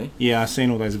back in the day. Yeah, I've seen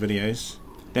all those videos.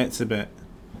 That's a bit...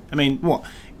 I mean, what?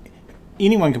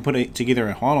 Anyone can put it together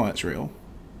a highlights reel.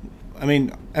 I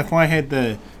mean, if I had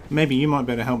the... Maybe you might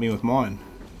better help me with mine.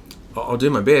 I'll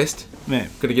do my best. Man.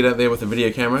 Got to get out there with a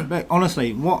video camera. But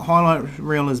honestly, what highlight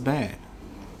reel is bad?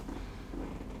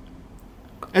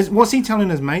 What's he telling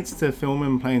his mates to film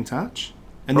him playing touch?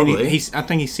 And Probably. Then I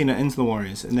think he sent it into the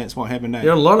Warriors, and that's what happened. There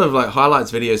are a lot of like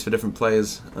highlights videos for different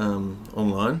players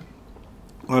online.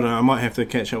 I don't know. I might have to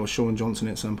catch up with Sean Johnson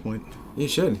at some point. You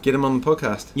should get him on the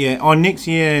podcast. Yeah. Next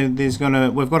year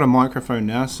we've got a microphone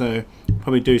now, so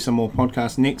probably do some more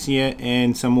podcasts next year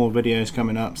and some more videos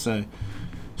coming up. So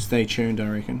stay tuned, I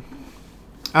reckon.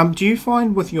 Do you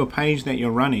find with your page that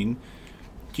you're running,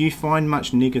 do you find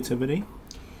much negativity?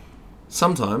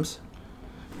 Sometimes.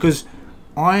 Because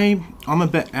I'm a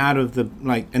bit out of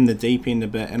in the deep end a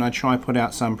bit, and I try to put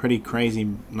out some pretty crazy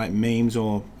like memes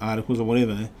or articles or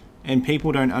whatever, and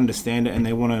people don't understand it and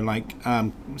they want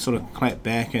to sort of clap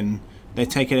back and they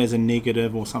take it as a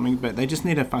negative or something, but they just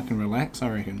need to fucking relax,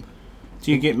 I reckon.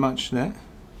 Do you get much of that?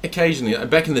 Occasionally.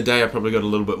 Back in the day I probably got a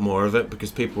little bit more of it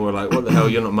because people were like, what the hell,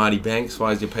 you're not Marty Banks,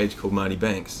 why is your page called Marty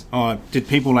Banks? Oh, did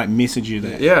people message you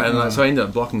that? Yeah, and so I ended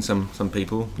up blocking some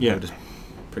people. Yeah. Just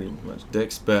pretty much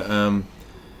dicks, but in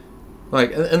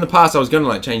the past I was going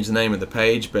to change the name of the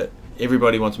page, but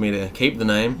everybody wants me to keep the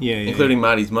name, including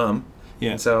Marty's mum.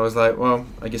 Yeah. And so I was like, well,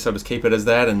 I guess I'll just keep it as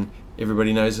that, and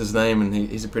everybody knows his name, and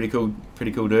he's a pretty cool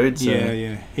dude. So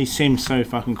Yeah. He seemed so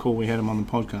fucking cool. We had him on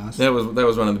the podcast. That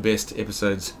was one of the best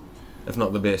episodes, if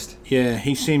not the best. Yeah,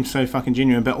 he seemed so fucking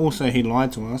genuine, but also he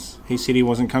lied to us. He said he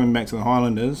wasn't coming back to the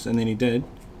Highlanders, and then he did.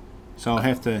 So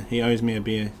he owes me a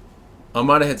beer. I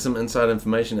might have had some inside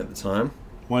information at the time.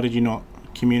 Why did you not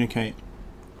communicate?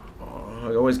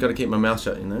 I always got to keep my mouth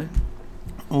shut, you know.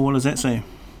 Oh, what does that say?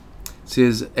 It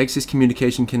says access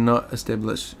communication cannot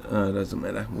establish. Doesn't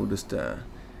matter. We'll just. This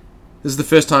is the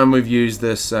first time we've used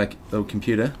this little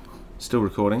computer. Still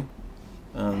recording.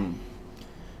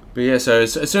 But yeah, so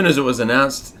as soon as it was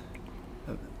announced,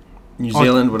 New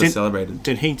Zealand would have celebrated.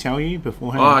 Did he tell you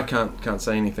beforehand? Oh, I can't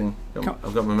say anything.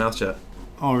 I've got my mouth shut.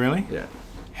 Oh, really? Yeah.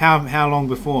 How long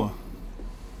before?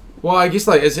 Well, I guess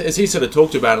as he sort of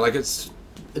talked about it,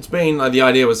 it's been the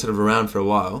idea was sort of around for a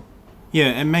while.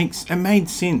 Yeah, it made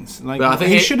sense. But I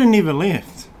think he should have never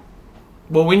left.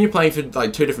 Well, when you're playing for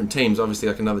two different teams, obviously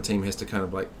another team has to kind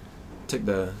of take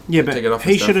the take it off.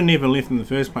 He should have never left in the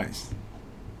first place.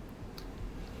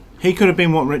 He could have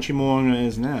been what Richie Mo'unga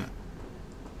is now.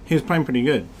 He was playing pretty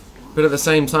good. But at the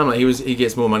same time, he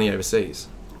gets more money overseas.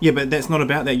 Yeah, but that's not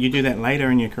about that. You do that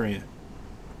later in your career.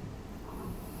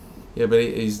 Yeah, but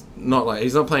he's not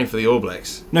playing for the All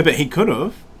Blacks. No, but he could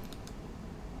have.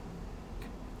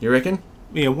 You reckon?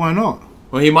 Yeah, why not?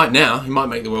 Well, he might now. He might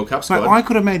make the World Cup squad. But I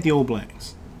could have made the All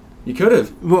Blacks. You could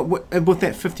have. With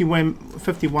that 51 man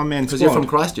squad. Because you're from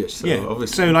Christchurch, so yeah.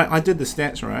 obviously. So, like, I did the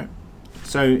stats, right?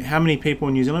 So, how many people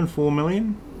in New Zealand? 4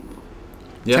 million?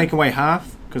 Yeah. Take away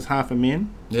half, because half are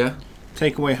men. Yeah.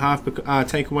 Take away half, I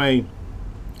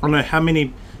don't know how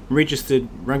many registered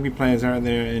rugby players are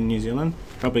there in New Zealand.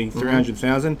 Probably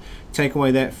 300,000. Take away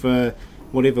that for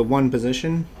whatever, one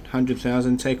position,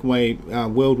 100,000. Take away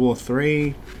World War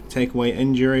III. Take away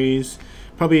injuries.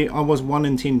 Probably I was 1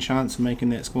 in 10 chance of making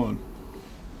that squad.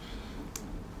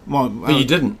 Well, But you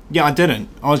didn't. Yeah, I didn't.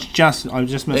 I just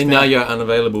missed And out. now you're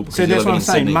unavailable because So you're that's what living I'm in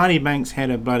saying. Sydney. Marty Banks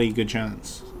had a bloody good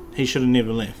chance. He should have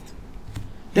never left.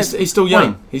 He's still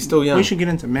young. Wait, He's still young. We should get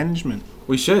into management.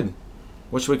 We should.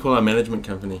 What should we call our management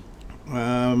company?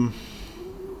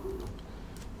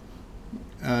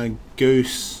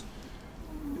 Goose.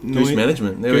 Goose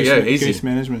Management. There we go. Easy. Goose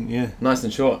Management. Yeah. Nice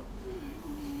and short.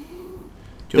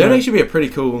 Do you That would wanna- actually be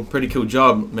a pretty cool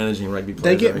job managing rugby players.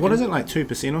 They I get reckon. what is it, like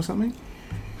 2% or something?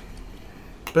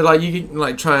 But like you can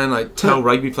like try and like tell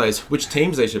rugby players which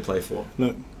teams they should play for.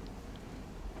 Look.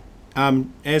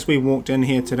 As we walked in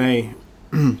here today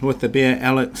with the beer,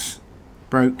 Alex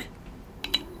broke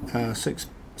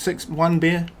one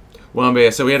beer. One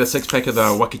beer. So we had a 6-pack of the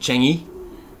Wakachangi,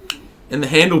 and the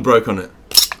handle broke on it.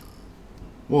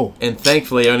 Whoa. And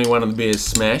thankfully, only one of the beers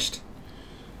smashed.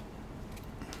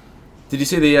 Did you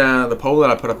see the poll that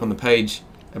I put up on the page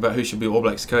about who should be All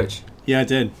Blacks coach? Yeah, I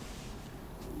did.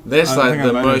 That's I like think I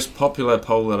the voted. most popular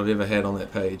poll that I've ever had on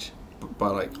that page. By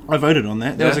like I voted on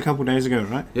that. That Yeah? was a couple of days ago,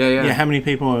 right? Yeah. Yeah, how many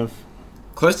people have...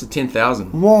 close to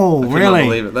 10,000. Whoa, I could really?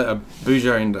 not believe it.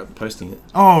 Bouger ended up posting it.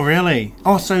 Oh, really?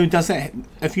 Oh, so does that...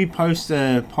 If you post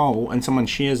a poll and someone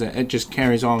shares it, it just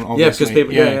carries on, Yeah, obviously? because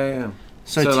people. Yeah.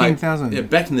 So, like, 10,000. yeah,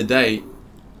 back in the day,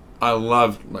 I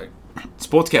loved like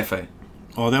Sports Cafe,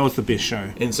 Oh, that was the best show.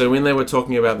 and so when they were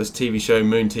talking about this TV show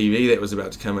Moon TV that was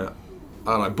about to come out,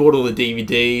 I like bought all the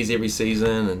DVDs every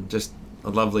season and just a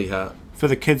lovely heart. For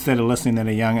the kids that are listening that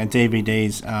are young, a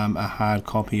DVD's a hard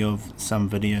copy of some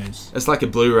videos. It's like a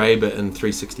Blu-ray but in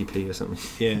 360p or something.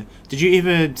 Yeah. Did you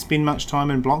ever spend much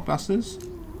time in Blockbusters?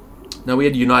 No, we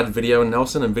had United Video in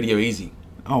Nelson and Video Easy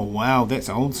Oh, wow, that's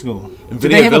old school. and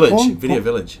Did they Video have a Village. Video porn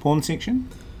Village. porn section?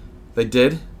 They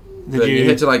did. Did But you... you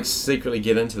had to like secretly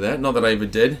get into that. Not that I ever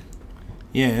did.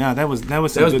 Yeah, no, that was some That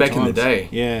was good back in the times. day.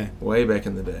 Yeah. Way back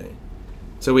in the day.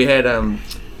 So we had in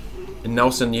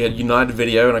Nelson, you had United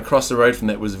Video, and across the road from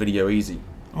that was Video Easy.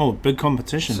 Oh, big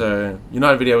competition. So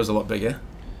United Video was a lot bigger.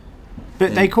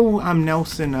 But they call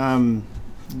Nelson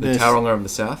The Tauranga of the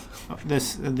South.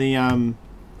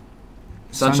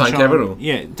 Sunshine Capital.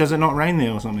 Yeah, does it not rain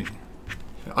there or something?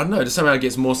 I don't know, just somehow it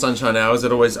gets more sunshine hours.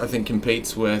 It always, I think,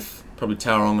 competes with probably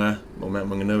Tauranga or Mount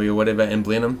Maunganui or whatever, and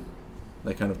Blenheim.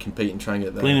 They kind of compete and try and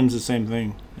get that. Blenheim's the same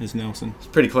thing as Nelson. It's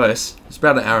pretty close. It's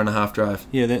about an hour and a half drive.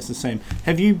 Yeah, that's the same.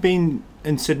 Have you been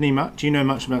in Sydney much? Do you know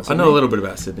much about Sydney? I know a little bit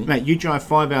about Sydney. Mate, you drive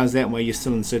 5 hours that way, you're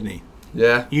still in Sydney.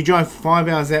 Yeah. You drive 5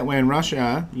 hours that way in rush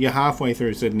hour, you're halfway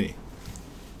through Sydney.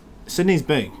 Sydney's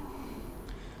big.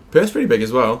 Perth's pretty big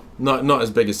as well. Not as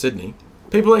big as Sydney.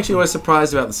 People are actually always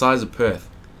surprised about the size of Perth.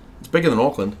 It's bigger than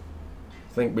Auckland.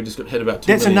 I think we just hit about 2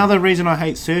 That's million. another reason I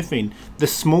hate surfing. The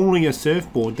smaller your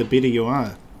surfboard, the better you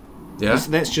are. Yeah.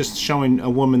 That's just showing a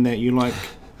woman that you like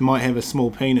might have a small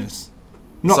penis.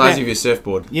 Not Size that, of your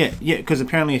surfboard. yeah, because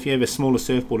apparently if you have a smaller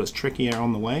surfboard, it's trickier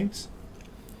on the waves.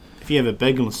 If you have a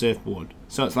bigger surfboard,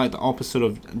 so it's like the opposite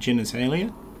of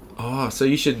genitalia. Oh, so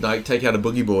you should like take out a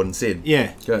boogie board instead.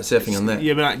 Yeah, Go out surfing on that.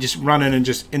 yeah, but like, just run in and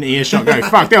just in the earshot go,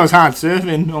 fuck, that was hard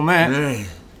surfing on that. Yeah.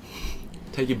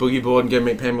 Take your boogie board and go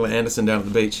meet Pamela Anderson down at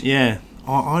the beach. Yeah,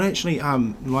 I'd actually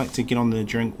like to get on the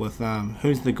drink with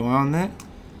who's the guy on that?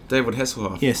 David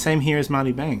Hasselhoff. Yeah, same here as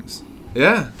Marty Banks.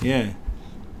 Yeah. Yeah.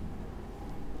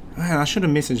 Man, I should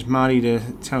have messaged Marty to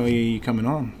tell you you're coming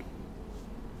on.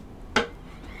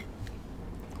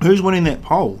 Who's winning that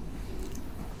poll?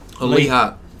 Oh, Lee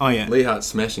Hart. Oh yeah. Lee Hart's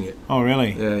smashing it. Oh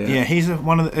really? Yeah, yeah. Yeah, he's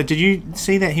one of the. Did you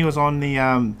see that he was on the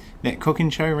that cooking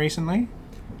show recently?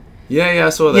 Yeah, I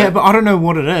saw that. Yeah, but I don't know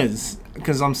what it is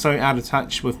because I'm so out of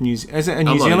touch with New. Is it in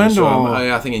I'm New not even Zealand sure. or?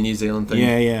 I think a New Zealand thing.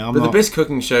 Yeah. I'm But not, the best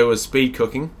cooking show was Speed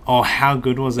Cooking. Oh, how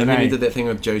good was it? And then eh? he did that thing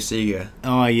with Joe Seeger.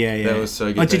 Oh yeah. That was so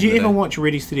good Oh, did back you in the ever day. watch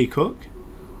Ready Steady Cook?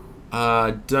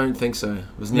 I don't think so. It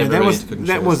was Yeah, never that really was into cooking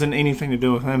that shows. wasn't anything to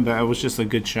do with him, but it was just a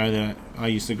good show that I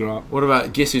used to grow up. What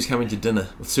about Guess Who's Coming to Dinner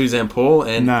with Suzanne Paul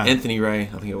and No. Anthony Ray?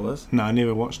 I think it was. No, I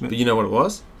never watched But it. you know what it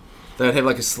was? They would have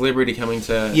like a celebrity coming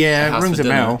to Yeah, a it house rings for a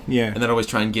dinner, bell. Yeah, and they'd always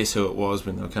try and guess who it was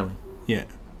when they were coming. yeah.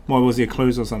 Why was there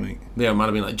clues or something? Yeah, it might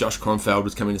have been like Josh Kronfeld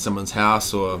was coming to someone's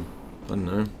house, or I don't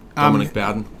know, Dominic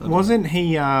Bowden. Wasn't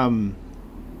he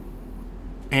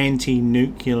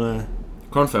anti-nuclear?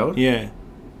 Cronfeld? Yeah.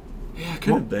 Yeah,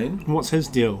 could have been. What's his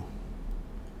deal?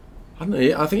 I don't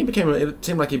know. I think it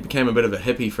seemed like he became a bit of a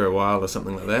hippie for a while or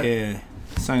something like that. Yeah,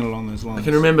 something along those lines. I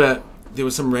can remember there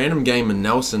was some random game in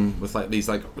Nelson with it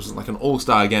was like an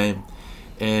all-star game,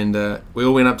 and we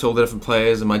all went up to all the different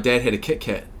players, and my dad had a Kit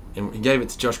Kat, and he gave it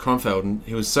to Josh Cronfeld, and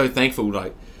he was so thankful.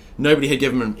 Like, nobody had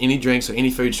given him any drinks or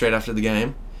any food straight after the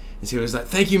game, and so he was like,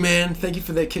 "Thank you, man. Thank you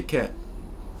for that Kit Kat."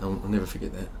 I'll never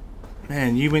forget that.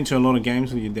 Man, you went to a lot of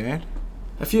games with your dad.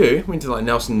 A few. Went to like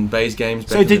Nelson Bay's games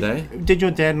back in the day. Did your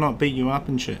dad not beat you up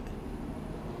and shit?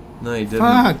 No, he didn't.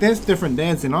 Fuck, that's different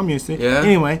dads than I'm used to. Yeah.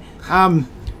 Anyway,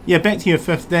 yeah, back to your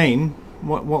 15.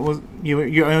 What was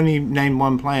you only named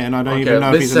one player, and I don't even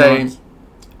know if he's a nice.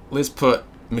 Let's put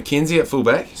Mackenzie at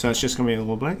fullback. So it's just gonna be the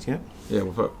All Blacks, yeah. Yeah,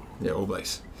 we'll put All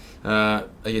Blacks. I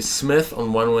guess Smith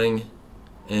on one wing,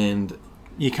 and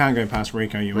you can't go past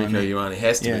Rico Ioane. Rico Ioane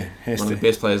has to be has one to. of the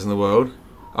best players in the world.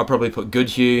 I'll probably put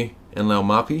Goodhue and Lau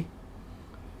Mapi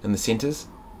in the centres.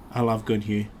 I love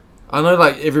Goodhue. I know,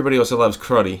 like, everybody also loves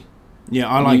Crotty. Yeah,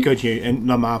 I like Goodhue and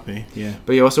Lamapi, yeah.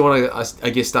 But you also want to, I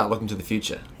guess, start looking to the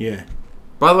future. Yeah.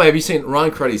 By the way, have you seen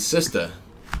Ryan Crotty's sister?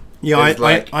 Yeah,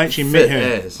 I actually met her.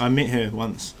 As. I met her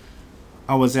once.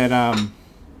 I was at I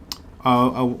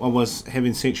was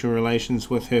having sexual relations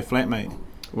with her flatmate.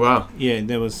 Wow. Yeah,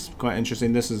 that was quite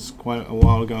interesting. This is quite a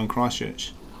while ago in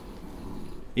Christchurch.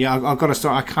 Yeah, I've got a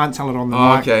story. I can't tell it on the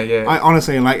mic. Okay, yeah. I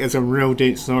honestly, like, it's a real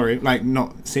deep story. Like,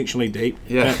 not sexually deep.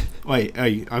 Yeah. Wait,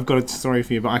 I've got a story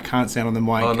for you, but I can't say it on the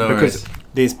mic because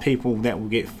there's people that will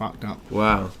get fucked up.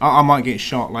 Wow. I might get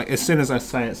shot. Like, as soon as I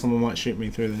say it, someone might shoot me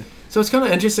through there. So it's kind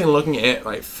of interesting looking at,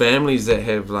 like, families that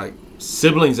have, like,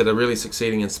 siblings that are really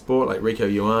succeeding in sport, like Rico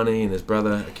Ioane and his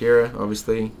brother Akira,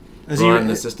 obviously. Ryan and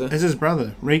his sister. Is his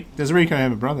brother? Does Rico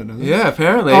have a brother, does he? Yeah,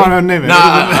 apparently. Oh, no, never. No,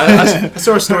 I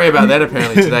saw a story about that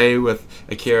apparently today with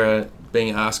Akira being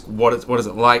asked what is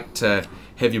it like to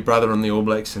have your brother on the All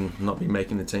Blacks and not be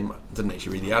making the team. I didn't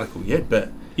actually read the article yet, but...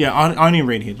 Yeah, I only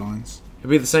read headlines. It'd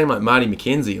be the same like Marty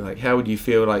McKenzie. Like, how would you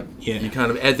feel like you kind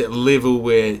of at that level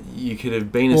where you could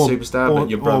have been a superstar, but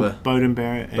your brother... Or Beauden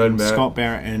Barrett and Scott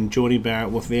Barrett and Geordie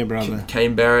Barrett with their brother.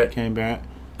 Kane Barrett.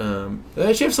 They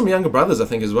actually have some younger brothers, I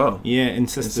think, as well. Yeah, and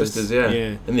sisters.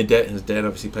 Yeah. And his dad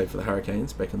obviously played for the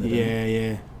Hurricanes back in the day.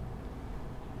 Yeah.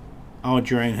 I would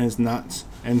drain his nuts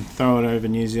and throw it over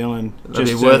New Zealand. That'd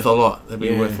be worth a lot.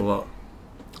 Worth a lot.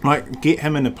 Like, get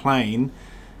him in a plane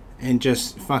and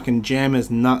just fucking jam his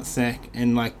nutsack,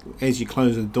 and like as you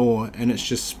close the door, and it's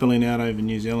just spilling out over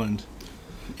New Zealand.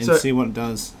 And see what it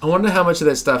does. I wonder how much of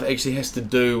that stuff actually has to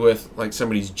do with like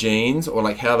somebody's genes or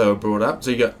like how they were brought up. So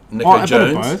you got Nico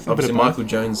Jones, obviously Michael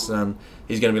Jones.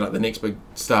 He's going to be like the next big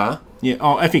star. Yeah.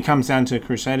 Oh, if he comes down to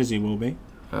Crusaders, he will be.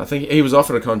 I think he was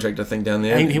offered a contract. I think down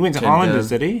there. He went to Highlanders,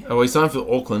 did he? Oh, he signed for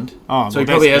Auckland. Oh, so he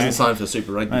probably hasn't signed for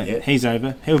Super Rugby yet. He's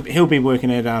over. He'll be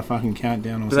working at fucking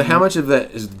Countdown or something. But how much of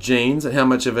that is genes, and how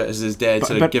much of it is his dad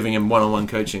sort of giving him one-on-one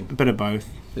coaching? A bit of both.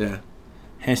 Yeah.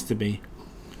 Has to be.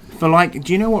 For like,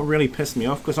 do you know what really pissed me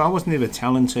off? Because I was never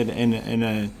talented in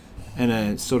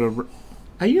a sort of.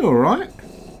 Are you all right,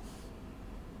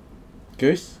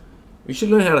 Goose? You should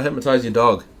learn how to hypnotise your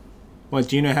dog. Well,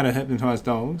 do you know how to hypnotise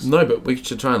dogs? No, but we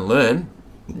should try and learn.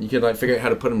 You could like figure out how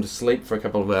to put him to sleep for a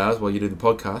couple of hours while you do the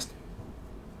podcast.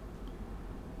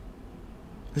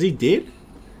 Is he dead?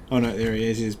 Oh no, there he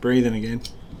is. He's breathing again.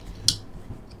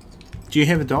 Do you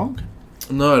have a dog?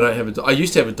 No, I don't have a dog. I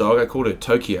used to have a dog. I called her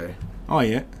Tokyo. Oh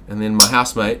yeah. And then my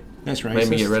housemate made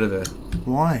me get rid of her.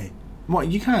 Why? What?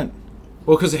 You can't.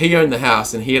 Well, because he owned the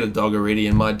house and he had a dog already,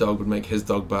 and my dog would make his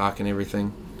dog bark and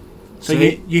everything. So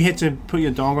you had to put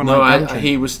your dog on. No,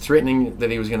 he was threatening that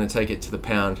he was going to take it to the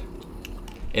pound,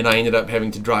 and I ended up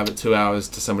having to drive it 2 hours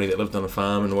to somebody that lived on a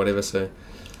farm and whatever. So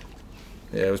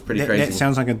yeah, it was pretty crazy. That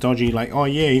sounds like a dodgy. Like, oh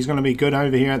yeah, he's going to be good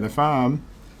over here at the farm.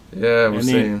 Yeah, we'll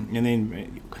see. And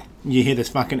then you hear this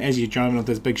fucking as you're driving with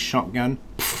this big shotgun.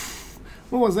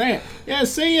 What was that? Yeah,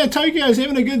 see ya, Tokyo's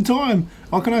having a good time.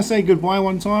 Oh, can I say goodbye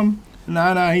one time?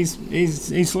 No,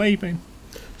 he's sleeping.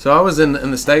 So I was in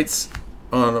the States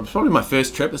on probably my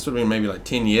first trip. This would have been maybe like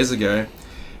 10 years ago.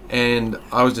 And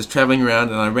I was just traveling around,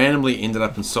 and I randomly ended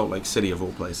up in Salt Lake City, of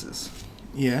all places.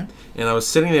 Yeah. And I was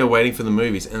sitting there waiting for the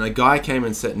movies, and a guy came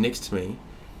and sat next to me,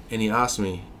 and he asked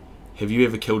me, have you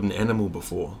ever killed an animal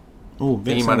before? Oh,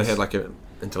 that he might have had like an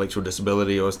intellectual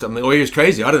disability or something. Or he was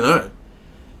crazy, I don't know.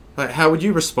 Like, how would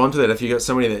you respond to that if you got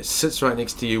somebody that sits right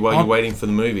next to you while you're waiting for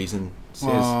the movies and says,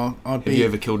 have you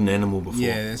ever killed an animal before?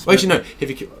 Yeah. Well, actually, no.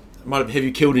 Have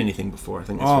you killed anything before? I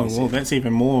think that's what he said. Well, that's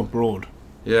even more broad.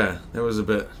 Yeah, that was a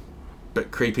bit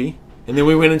bit creepy. And then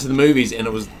we went into the movies, and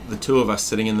it was the two of us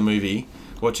sitting in the movie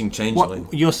watching Changeling.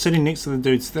 What? You're sitting next to the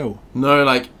dude still? No,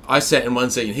 like I sat in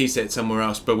one seat and he sat somewhere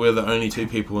else, but we're the only two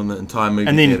people in the entire movie.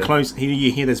 And then theater. close,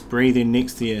 you hear this breathing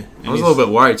next to you. I was a little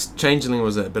bit worried. Changeling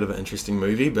was a bit of an interesting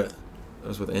movie, but it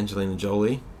was with Angelina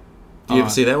Jolie. Do you ever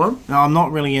see that one? No, I'm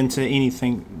not really into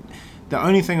anything. The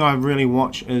only thing I really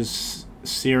watch is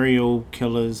serial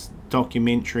killers,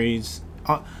 documentaries.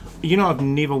 I've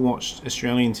never watched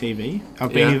Australian TV.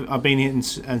 I've been here in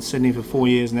Sydney for 4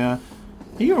 years now.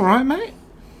 Are you alright, mate?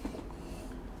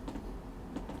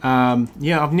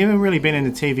 I've never really been into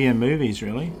TV and movies,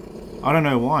 really. I don't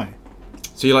know why.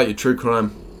 So you like your true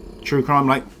crime? True crime,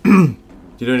 like... Do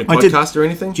you do any podcast or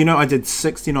anything? Do you know I did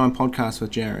 69 podcasts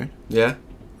with Jared? Yeah.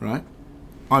 Right?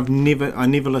 I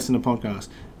never listened to podcasts.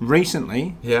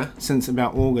 Recently, since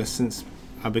about August, since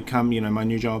I become, my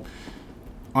new job,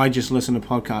 I just listen to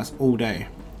podcasts all day.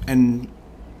 And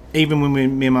even when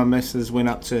me and my missus went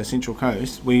up to Central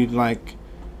Coast, I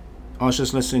was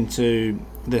just listening to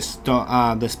this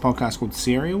podcast called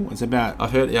Serial. It's about...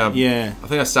 I've heard, yeah. I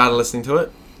think I started listening to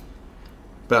it.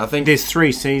 But I think... There's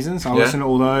 3 seasons. I listened to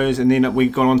all those, and then we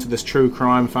got onto this true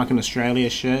crime fucking Australia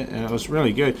shit, and it was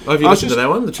really good. Oh, have you listened to that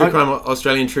one? The true crime,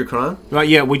 Australian true crime? Right,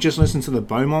 yeah, we just listened to the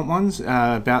Beaumont ones,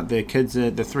 about the kids,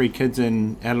 the 3 kids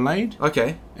in Adelaide.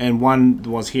 Okay. And one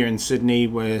was here in Sydney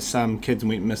where some kids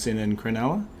went missing in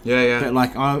Cronulla. Yeah.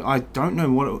 But I don't know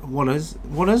what is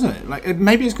it.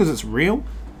 Maybe it's because it's real.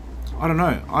 I don't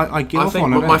know. I get off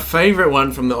on it. My favourite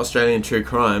one from the Australian true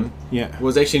crime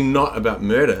was actually not about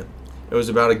murder. It was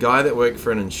about a guy that worked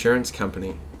for an insurance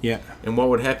company. Yeah. And what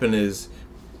would happen is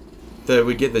they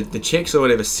would get the checks or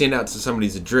whatever sent out to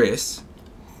somebody's address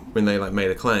when they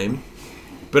made a claim.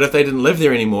 But if they didn't live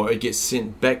there anymore, it'd get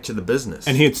sent back to the business.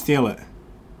 And he'd steal it.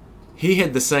 He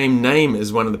had the same name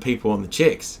as one of the people on the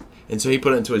checks. And so he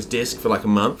put it into his desk for a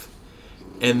month.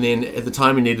 And then at the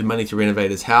time he needed money to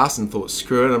renovate his house and thought,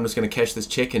 screw it, I'm just going to cash this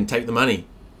check and take the money.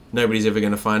 Nobody's ever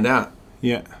going to find out.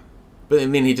 Yeah. But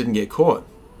then he didn't get caught.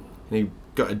 And he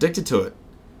got addicted to it.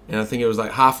 And I think it was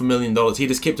 $500,000. He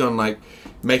just kept on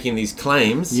making these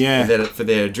claims for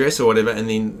their address or whatever, and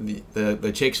then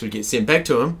the checks would get sent back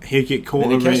to him. He'd get caught.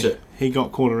 And he cashed it. He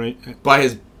got caught already. By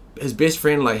his best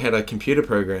friend had a computer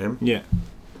program. Yeah.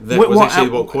 That was actually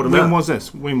what caught him out. When was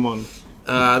this? When was?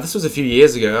 This was a few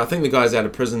years ago. I think the guy's out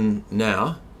of prison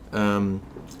now.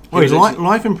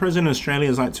 Life in prison in Australia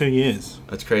is 2 years.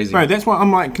 That's crazy. Bro, that's why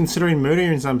I'm considering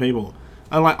murdering some people.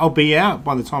 I'll be out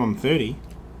by the time I'm 30.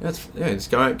 Just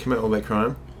go out and commit all that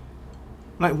crime.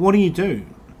 What do you do?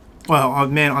 Well,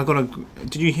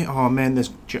 did you hear? Oh man, this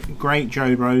great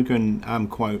Joe Rogan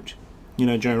quote.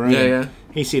 Joe Rogan. Yeah.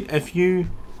 He said, "If you,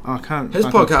 I can't." His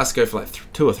podcasts go for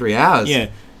 2 or 3 hours. Yeah,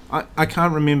 I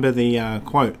can't remember the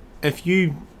quote. If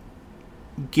you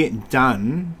get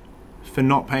done for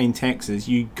not paying taxes,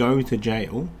 you go to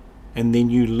jail, and then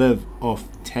you live off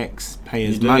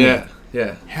taxpayers' money.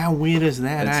 Yeah. How weird is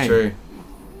that? That's true.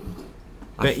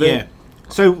 But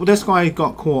so this guy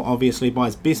got caught obviously by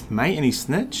his best mate, and he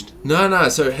snitched. No.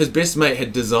 So his best mate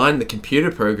had designed the computer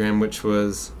program, which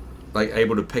was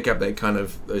able to pick up that kind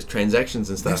of those transactions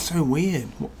and stuff. That's so weird.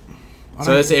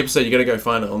 So that's the episode. You got to go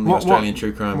find it on the Australian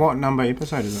True Crime. What number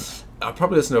episode is it? I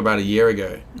probably listened to about a year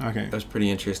ago. Okay. That was pretty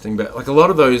interesting. But a lot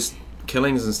of those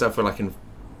killings and stuff were in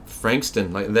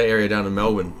Frankston, that area down in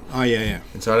Melbourne. Oh yeah.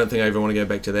 And so I don't think I ever want to go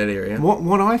back to that area.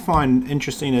 What I find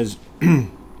interesting is,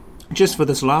 just for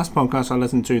this last podcast I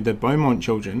listened to, the Beaumont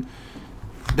children,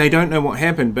 they don't know what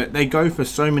happened, but they go for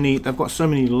they've got so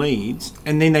many leads,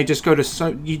 and then they just go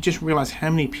to you just realise how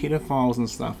many pedophiles and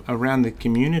stuff around the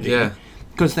community. Yeah.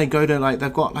 Because they go to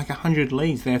they've got 100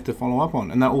 leads they have to follow up on,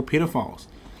 and they're all pedophiles.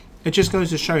 It just goes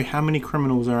to show how many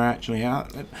criminals are actually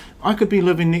out. I could be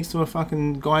living next to a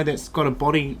fucking guy that's got a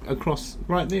body across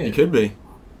right there. You could be.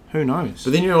 Who knows?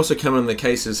 But then you also come in the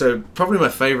cases. So probably my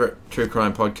favourite true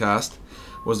crime podcast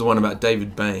was the one about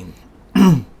David Bain.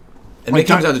 And it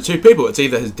comes down to 2 people. It's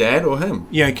either his dad or him.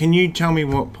 Yeah, can you tell me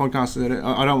what podcast it is?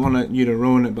 I don't want you to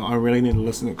ruin it, but I really need to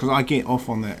listen to it, because I get off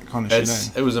on that kind of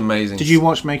shit. It was amazing. Did you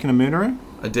watch Making a Murderer?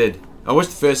 I did. I watched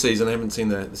the first season. I haven't seen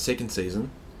the second season.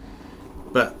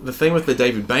 But the thing with the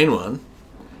David Bain one,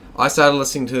 I started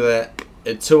listening to that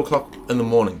at 2 o'clock in the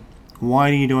morning. Why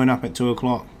are you doing up at 2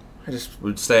 o'clock? I just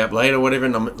would stay up late or whatever,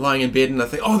 and I'm lying in bed and I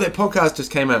think, that podcast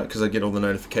just came out, because I get all the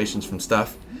notifications from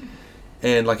stuff.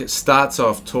 And it starts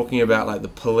off talking about the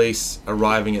police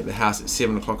arriving at the house at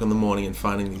 7 o'clock in the morning and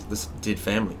finding this dead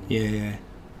family. Yeah.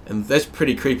 And that's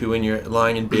pretty creepy when you're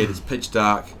lying in bed, it's pitch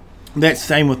dark. That's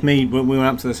same with me when we went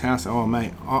up to this house. Oh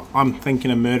mate, I'm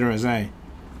thinking of murderers,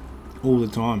 all the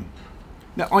time.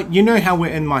 Now, you know how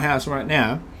we're in my house right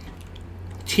now?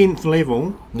 10th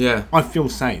level, Yeah. I feel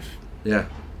safe. Yeah.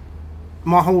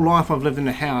 My whole life I've lived in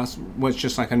a house where it's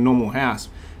just like a normal house.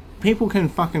 People can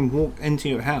fucking walk into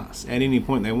your house at any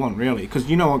point they want, really. Because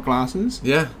you know what glass is?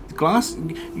 Yeah. Glass,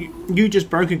 you just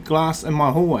broke a glass in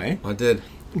my hallway. I did.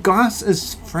 Glass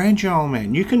is fragile,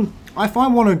 man. You can, if I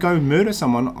want to go murder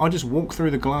someone, I just walk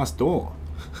through the glass door.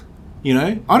 You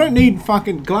know? I don't need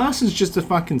fucking, glass is just a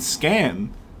fucking scam.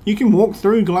 You can walk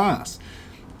through glass.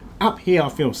 Up here I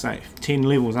feel safe. 10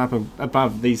 levels up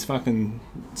above these fucking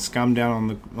scum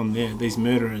down on there, these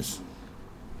murderers.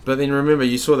 But then remember,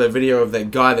 you saw that video of that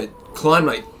guy that climbed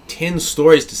like 10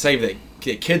 stories to save that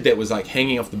kid that was like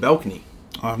hanging off the balcony.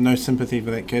 I have no sympathy for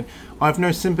that kid. I have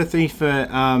no sympathy for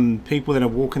people that are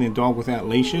walking their dog without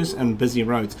leashes and busy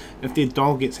roads. If their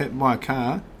dog gets hit by a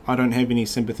car, I don't have any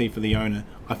sympathy for the owner.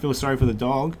 I feel sorry for the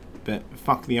dog, but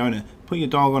fuck the owner. Put your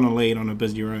dog on a lead on a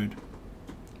busy road.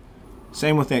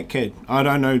 Same with that kid. I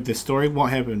don't know the story.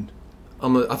 What happened?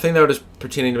 I think they were just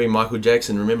pretending to be Michael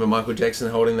Jackson. Remember Michael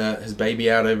Jackson holding his baby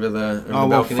out over the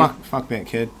balcony? Fuck that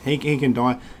kid. He can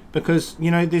die. Because,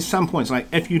 you know, there's some points, like,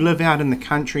 if you live out in the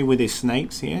country where there's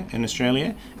snakes here in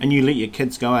Australia, and you let your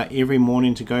kids go out every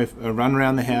morning to go run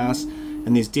around the house,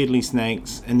 and there's deadly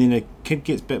snakes, and then a kid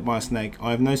gets bit by a snake,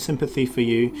 I have no sympathy for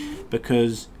you,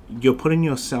 because you're putting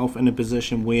yourself in a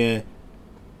position where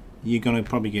you're going to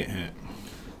probably get hurt.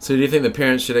 So do you think the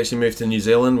parents should actually move to New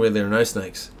Zealand where there are no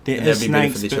snakes? There is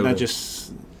snakes, but they're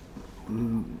just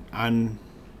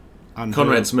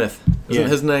Conrad Smith. Isn't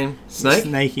his name Snake?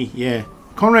 Snakey, yeah.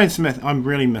 Conrad Smith, I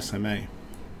really miss him, eh?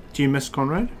 Do you miss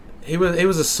Conrad? He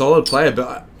was a solid player,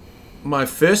 but my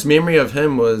first memory of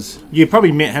him was... You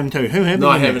probably met him too. Who haven't No,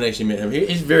 you I met? haven't actually met him.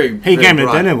 He's very He very came to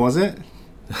bright. dinner, was it?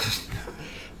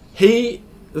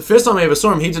 The first time I ever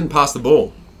saw him, he didn't pass the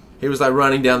ball. He was like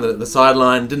running down the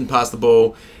sideline, didn't pass the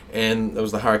ball, and it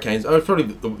was the Hurricanes. Oh, it was probably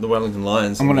the Wellington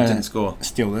Lions. I'm going didn't to score.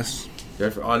 steal this.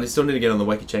 Go for it. I still need to get on the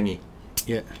Wakachangi.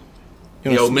 Yeah.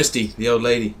 The old Misty, the old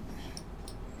lady.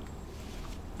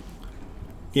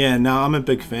 Yeah, no, I'm a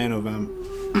big fan of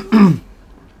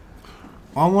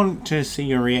I want to see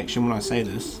your reaction when I say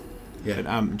this. Yeah.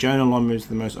 But Jonah Lomu is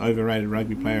the most overrated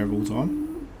rugby player of all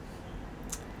time.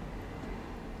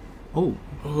 Oh.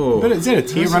 But is that a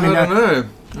tear running down? I don't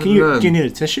know. Do you need a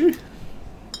tissue?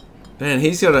 Man,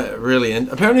 he's got a really...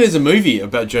 Apparently there's a movie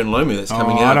about Jonah Lomu that's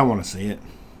coming out. I don't want to see it.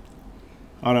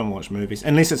 I don't watch movies.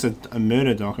 Unless it's a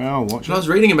murder doc, I'll watch it. I was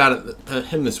reading about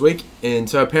him this week, and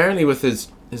so apparently with his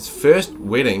first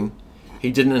wedding,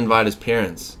 he didn't invite his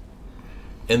parents.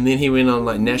 And then he went on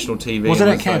like national TV. Was it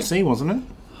at KFC, wasn't it?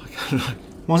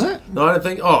 Was it? No, I don't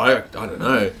think... Oh, I don't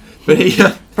know. But he...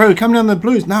 Bro, come down the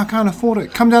Blues. Nah, I can't afford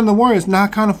it. Come down the Warriors. Nah, I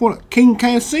can't afford it. King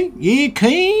KFC? Yeah,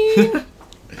 King.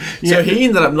 So he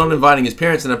ended up not inviting his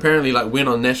parents, and apparently like went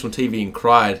on national TV and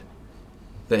cried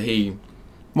that he...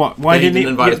 What? Why he didn't he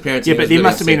invite his parents? Yeah, and but he there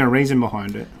was must have really been a reason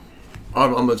behind it.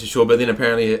 I'm not too sure, but then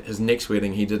apparently his next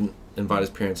wedding he didn't invite his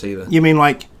parents either. You mean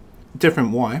like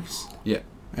different wives? Yeah.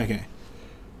 Okay.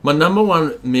 My number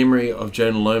one memory of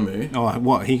Jonah Lomu... Oh,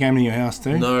 what? He came to your house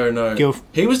too? No.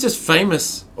 He was just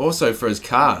famous also for his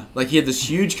car. Like he had this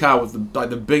huge car with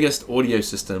the biggest audio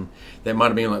system that might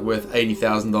have been like worth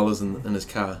 $80,000 in his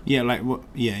car. Yeah, like what?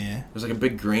 Yeah. It was like a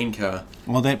big green car.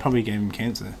 Well, that probably gave him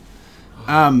cancer.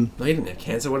 No, he didn't have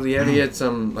cancer. What did he have? He had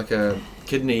some like a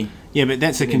kidney. Yeah, but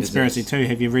that's a kidney conspiracy disease. too.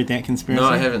 Have you read that conspiracy? No,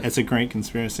 I haven't. It's a great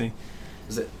conspiracy.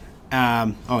 Is it?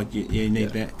 Oh, you need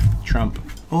that. Trump.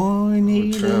 All I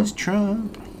need is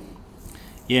Trump.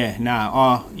 Yeah, nah.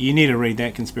 Oh, you need to read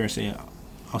that conspiracy.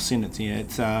 I'll send it to you.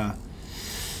 It's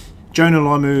Jonah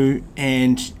Lomu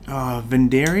and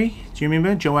Vinderi. Do you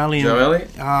remember?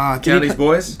 Joeli. Counties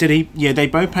boys? Did he? Yeah, they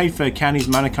both played for Counties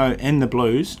Manukau and the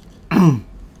Blues.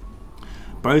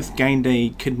 Both gained a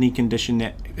kidney condition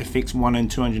that affects 1 in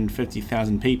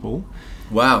 250,000 people.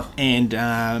 Wow. And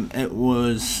it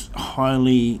was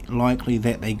highly likely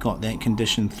that they got that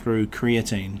condition through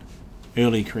creatine,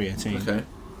 early creatine.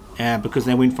 Okay. Because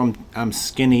they went from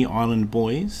skinny island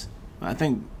boys. I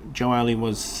think Joeli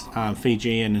was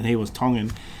Fijian and he was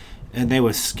Tongan. And they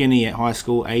were skinny at high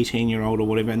school, 18-year-old or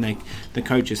whatever. And the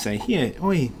coaches say, "Here,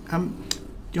 oi, do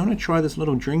you want to try this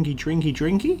little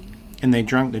drinky? And they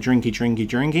drank the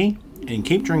drinky, and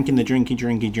keep drinking the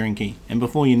drinky. And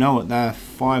before you know it, they're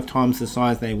 5 times the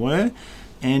size they were.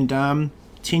 And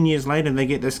 10 years later, they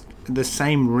get the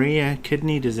same rare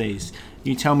kidney disease.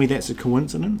 You tell me that's a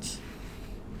coincidence?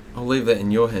 I'll leave that in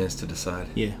your hands to decide.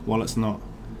 Yeah, well, it's not.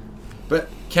 But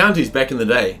Counties back in the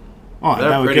day, they were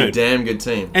a pretty good. damn good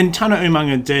team. And Tana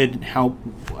Umaga did help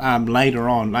later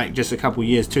on, like just a couple of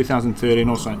years, 2013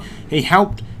 also. He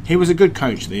helped he was a good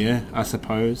coach there, I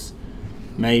suppose,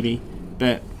 maybe,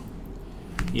 but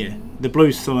yeah, the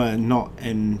Blues still are not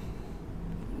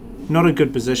a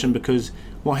good position, because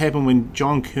what happened when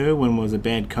John Kerwin was a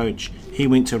bad coach, he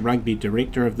went to rugby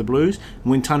director of the Blues.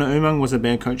 And when Tana Umang was a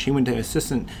bad coach, he went to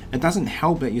assistant. It doesn't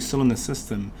help that you're still in the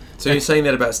system. So you're saying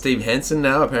that about Steve Hansen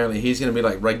now? Apparently he's going to be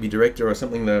like rugby director or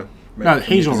something. No,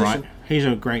 he's all right. He's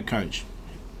a great coach.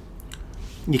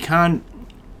 You can't...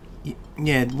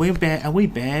 Yeah, we're bad. Are we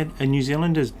bad? Are New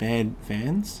Zealanders bad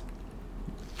fans?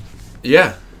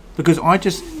 Yeah. Because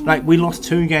we lost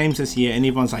 2 games this year and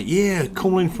everyone's like, yeah,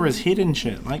 calling for his head and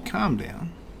shit. Like, calm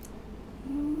down.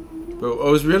 Well,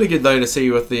 it was really good, though, to see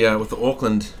with the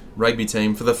Auckland rugby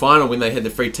team for the final when they had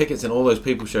the free tickets and all those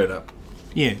people showed up.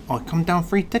 Yeah. Oh, come down,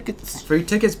 free tickets. Free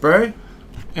tickets, bro.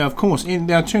 Yeah, of course. And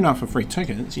they'll turn up for free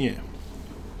tickets, yeah.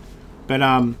 But,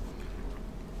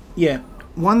 yeah.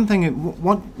 One thing,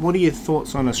 what are your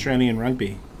thoughts on Australian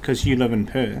rugby? Because you live in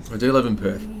Perth. I do live in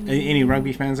Perth. Any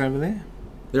rugby fans over there?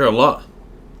 There are a lot.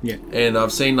 Yeah. And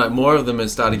I've seen like more of them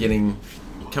have started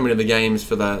coming to the games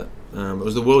for the it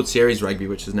was the World Series rugby,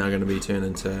 which is now going to be turned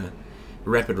into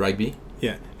rapid rugby.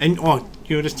 Yeah. And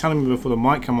you were just telling me before the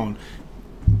mic come on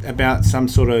about some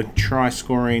sort of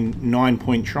try-scoring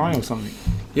 9-point try or something.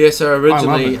 Yeah, so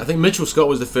originally I think Mitchell Scott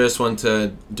was the first one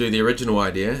to do the original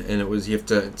idea, and it was you have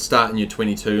to start in your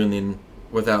 22 and then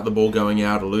without the ball going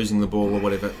out or losing the ball or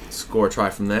whatever, score a try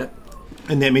from that.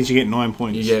 And that means you get 9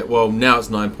 points. Now it's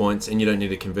 9 points, and you don't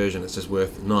need a conversion. It's just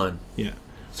worth 9. Yeah.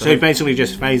 So basically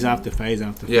just phase after phase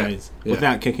after phase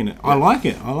without kicking it. I like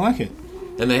it.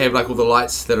 And they have like all the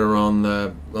lights that are on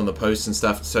the posts and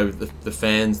stuff, so the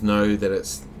fans know that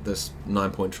it's this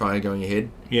 9-point try going ahead.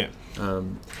 Yeah.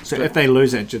 So if they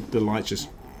lose it, the lights just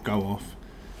go off.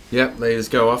 Yep, they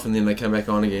just go off and then they come back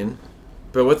on again.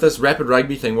 But with this rapid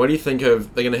rugby thing, what do you think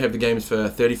of? They're going to have the games for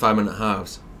 35-minute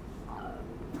halves.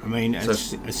 I mean,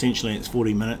 essentially it's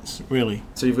 40 minutes, really.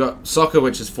 So you've got soccer,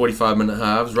 which is 45-minute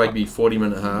halves, rugby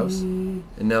 40-minute halves, and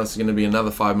now this is going to be another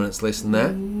 5 minutes less than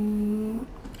that.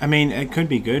 I mean, it could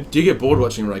be good. Do you get bored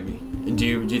watching rugby? And do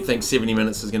you think 70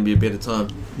 minutes is going to be a better time?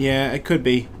 Yeah, it could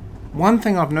be. One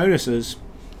thing I've noticed is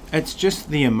it's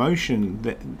just the emotion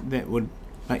that would...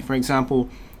 Like, for example,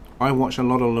 I watch a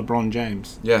lot of LeBron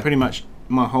James. Yeah. Pretty much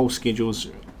my whole schedule's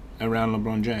around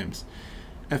LeBron James.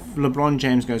 If LeBron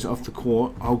James goes off the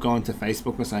court, I'll go onto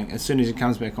Facebook or something. As soon as he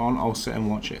comes back on, I'll sit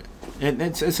and watch it.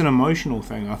 It's an emotional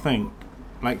thing, I think.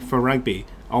 Like, for rugby,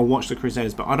 I'll watch the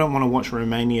Crusaders, but I don't want to watch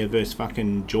Romania versus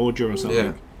fucking Georgia or something.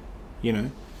 Yeah. You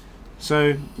know?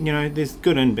 So, there's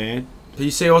good and bad. But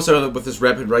you see also with this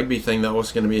rapid rugby thing, they're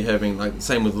also going to be having, like, the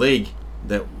same with league,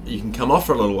 that you can come off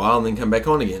for a little while and then come back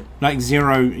on again. Like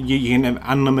zero, you can have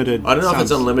unlimited I don't know subs. if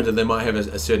it's unlimited, they might have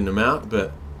a certain amount,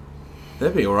 but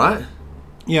that'd be alright.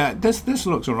 Yeah, this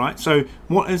looks alright. So,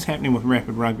 what is happening with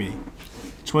rapid rugby?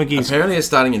 Twiggy's... Apparently it's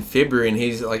starting in February and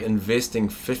he's like investing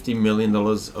 $50 million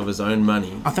of his own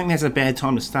money. I think that's a bad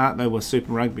time to start, though, with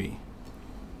Super Rugby.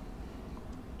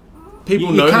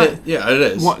 People know that... Yeah, it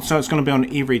is. What? So it's going to be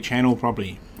on every channel,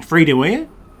 probably. Free to air?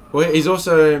 Well, he's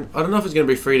also... I don't know if it's going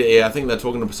to be free to air. I think they're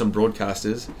talking to some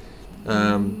broadcasters.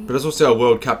 But it's also a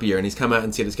World Cup year, and he's come out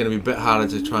and said it's going to be a bit harder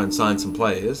to try and sign some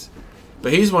players.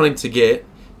 But he's wanting to get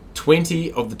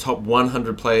 20 of the top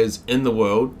 100 players in the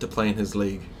world to play in his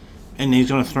league. And he's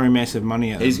going to throw massive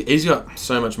money at them. He's got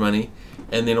so much money.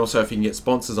 And then also if he can get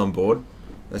sponsors on board,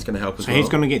 that's going to help as well. So he's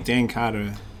going to get Dan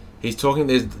Carter. He's talking...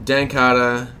 There's Dan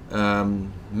Carter,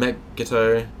 Matt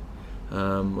Giteau,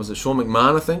 was it Sean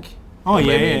McMahon, I think? Oh,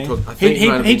 yeah.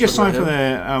 He just signed for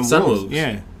the Sunwolves.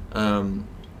 Yeah.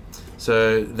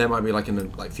 So that might be like in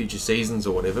the future seasons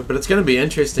or whatever. But it's going to be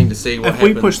interesting to see what happens. happens.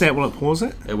 If we push that, will it pause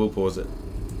it? It will pause it.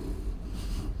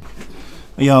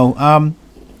 Yo,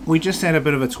 we just had a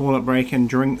bit of a toilet break and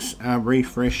drinks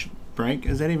refresh break.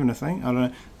 Is that even a thing? I don't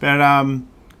know. But,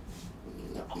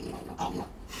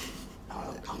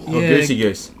 yeah, Goosey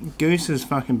Goose. Goose is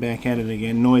fucking back at it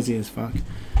again. Noisy as fuck.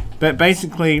 But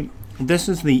basically, this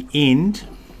is the end.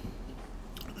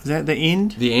 Is that the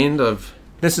end? The end of...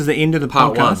 This is the end of the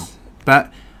part podcast. 1.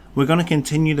 But we're going to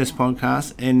continue this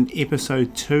podcast in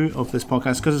episode 2 of this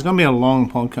podcast because it's going to be a long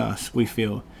podcast, we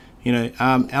feel.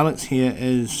 Alex here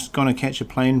is going to catch a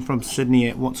plane from Sydney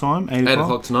at what time? 8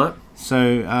 o'clock tonight.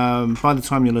 So by the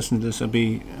time you listen to this, he'll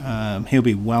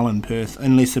be well in Perth,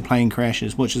 unless the plane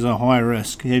crashes, which is a high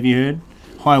risk. Have you heard?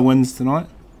 High winds tonight.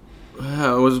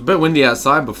 It was a bit windy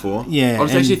outside before. Yeah. I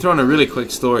was actually throwing a really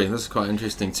quick story. This is quite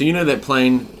interesting. So you know that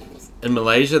plane in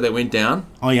Malaysia that went down?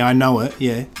 Oh yeah, I know it.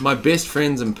 Yeah. My best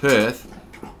friends in Perth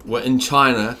were in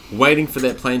China waiting for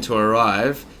that plane to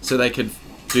arrive so they could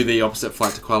do the opposite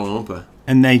flight to Kuala Lumpur.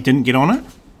 And they didn't get on it?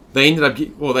 they ended up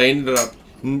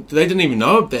they didn't even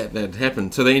know that had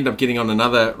happened, so they ended up getting on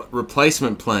another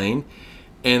replacement plane,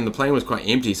 and the plane was quite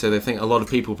empty, so they think a lot of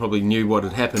people probably knew what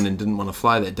had happened and didn't want to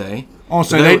fly that day. Oh,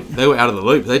 so they were out of the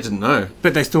loop. They didn't know.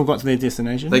 But they still got to their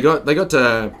destination? They got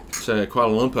to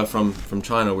Kuala Lumpur from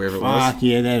China, wherever it was. Fuck,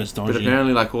 yeah, that is dodgy. But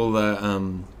apparently, like, all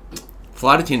the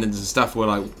flight attendants and stuff were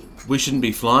like, we shouldn't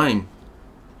be flying.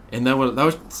 And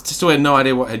they still had no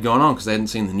idea what had gone on because they hadn't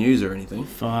seen the news or anything.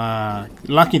 Fuck.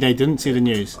 Lucky they didn't see the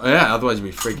news. Oh, yeah, otherwise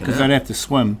we'd be freaking out. Because they'd have to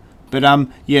swim. But,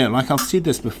 yeah, like I've said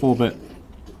this before, but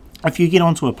if you get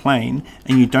onto a plane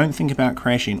and you don't think about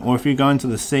crashing, or if you go into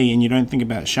the sea and you don't think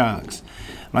about sharks,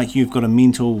 like you've got a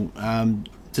mental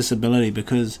disability,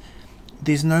 because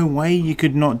there's no way you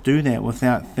could not do that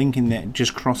without thinking that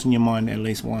just crossing your mind at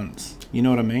least once. You know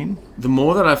what I mean? The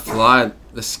more that I fly,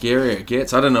 the scarier it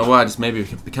gets. I don't know why, just maybe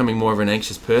becoming more of an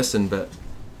anxious person, but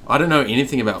I don't know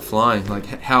anything about flying, like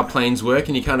how planes work,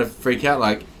 and you kind of freak out,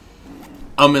 like,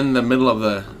 I'm in the middle of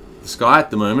the sky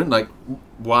at the moment, like,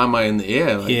 why am I in the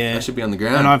air? Like, yeah. I should be on the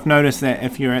ground. And I've noticed that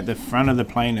if you're at the front of the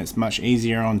plane, it's much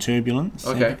easier on turbulence.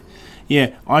 Okay.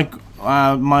 Yeah,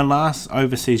 my last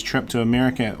overseas trip to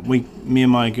America, me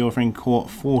and my girlfriend caught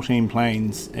 14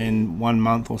 planes in 1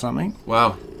 month or something.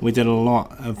 Wow. We did a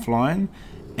lot of flying,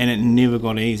 and it never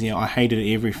got easier. I hated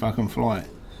every fucking flight.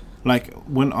 Like,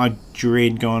 when I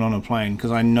dread going on a plane,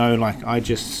 because I know, like, I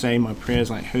just say my prayers,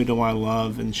 like, who do I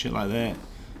love and shit like that.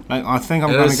 Like, I think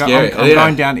I'm going to go. I'm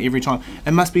going down every time.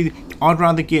 It must be. I'd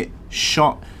rather get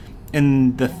shot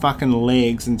in the fucking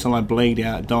legs until I bleed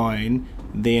out dying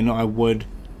than I would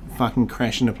fucking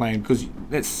crash in a plane, because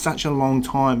that's such a long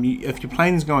time. If your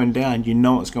plane's going down, you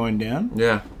know it's going down.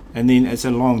 Yeah. And then it's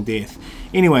a long death.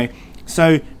 Anyway,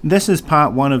 so this is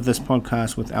part 1 of this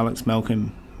podcast with Alex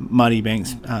Malcolm, Muddy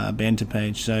Banks banter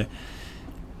page. So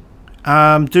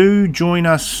do join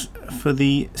us for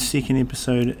the second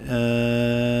episode.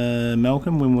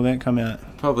 Malcolm, when will that come out?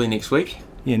 Probably next week.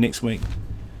 Yeah, next week.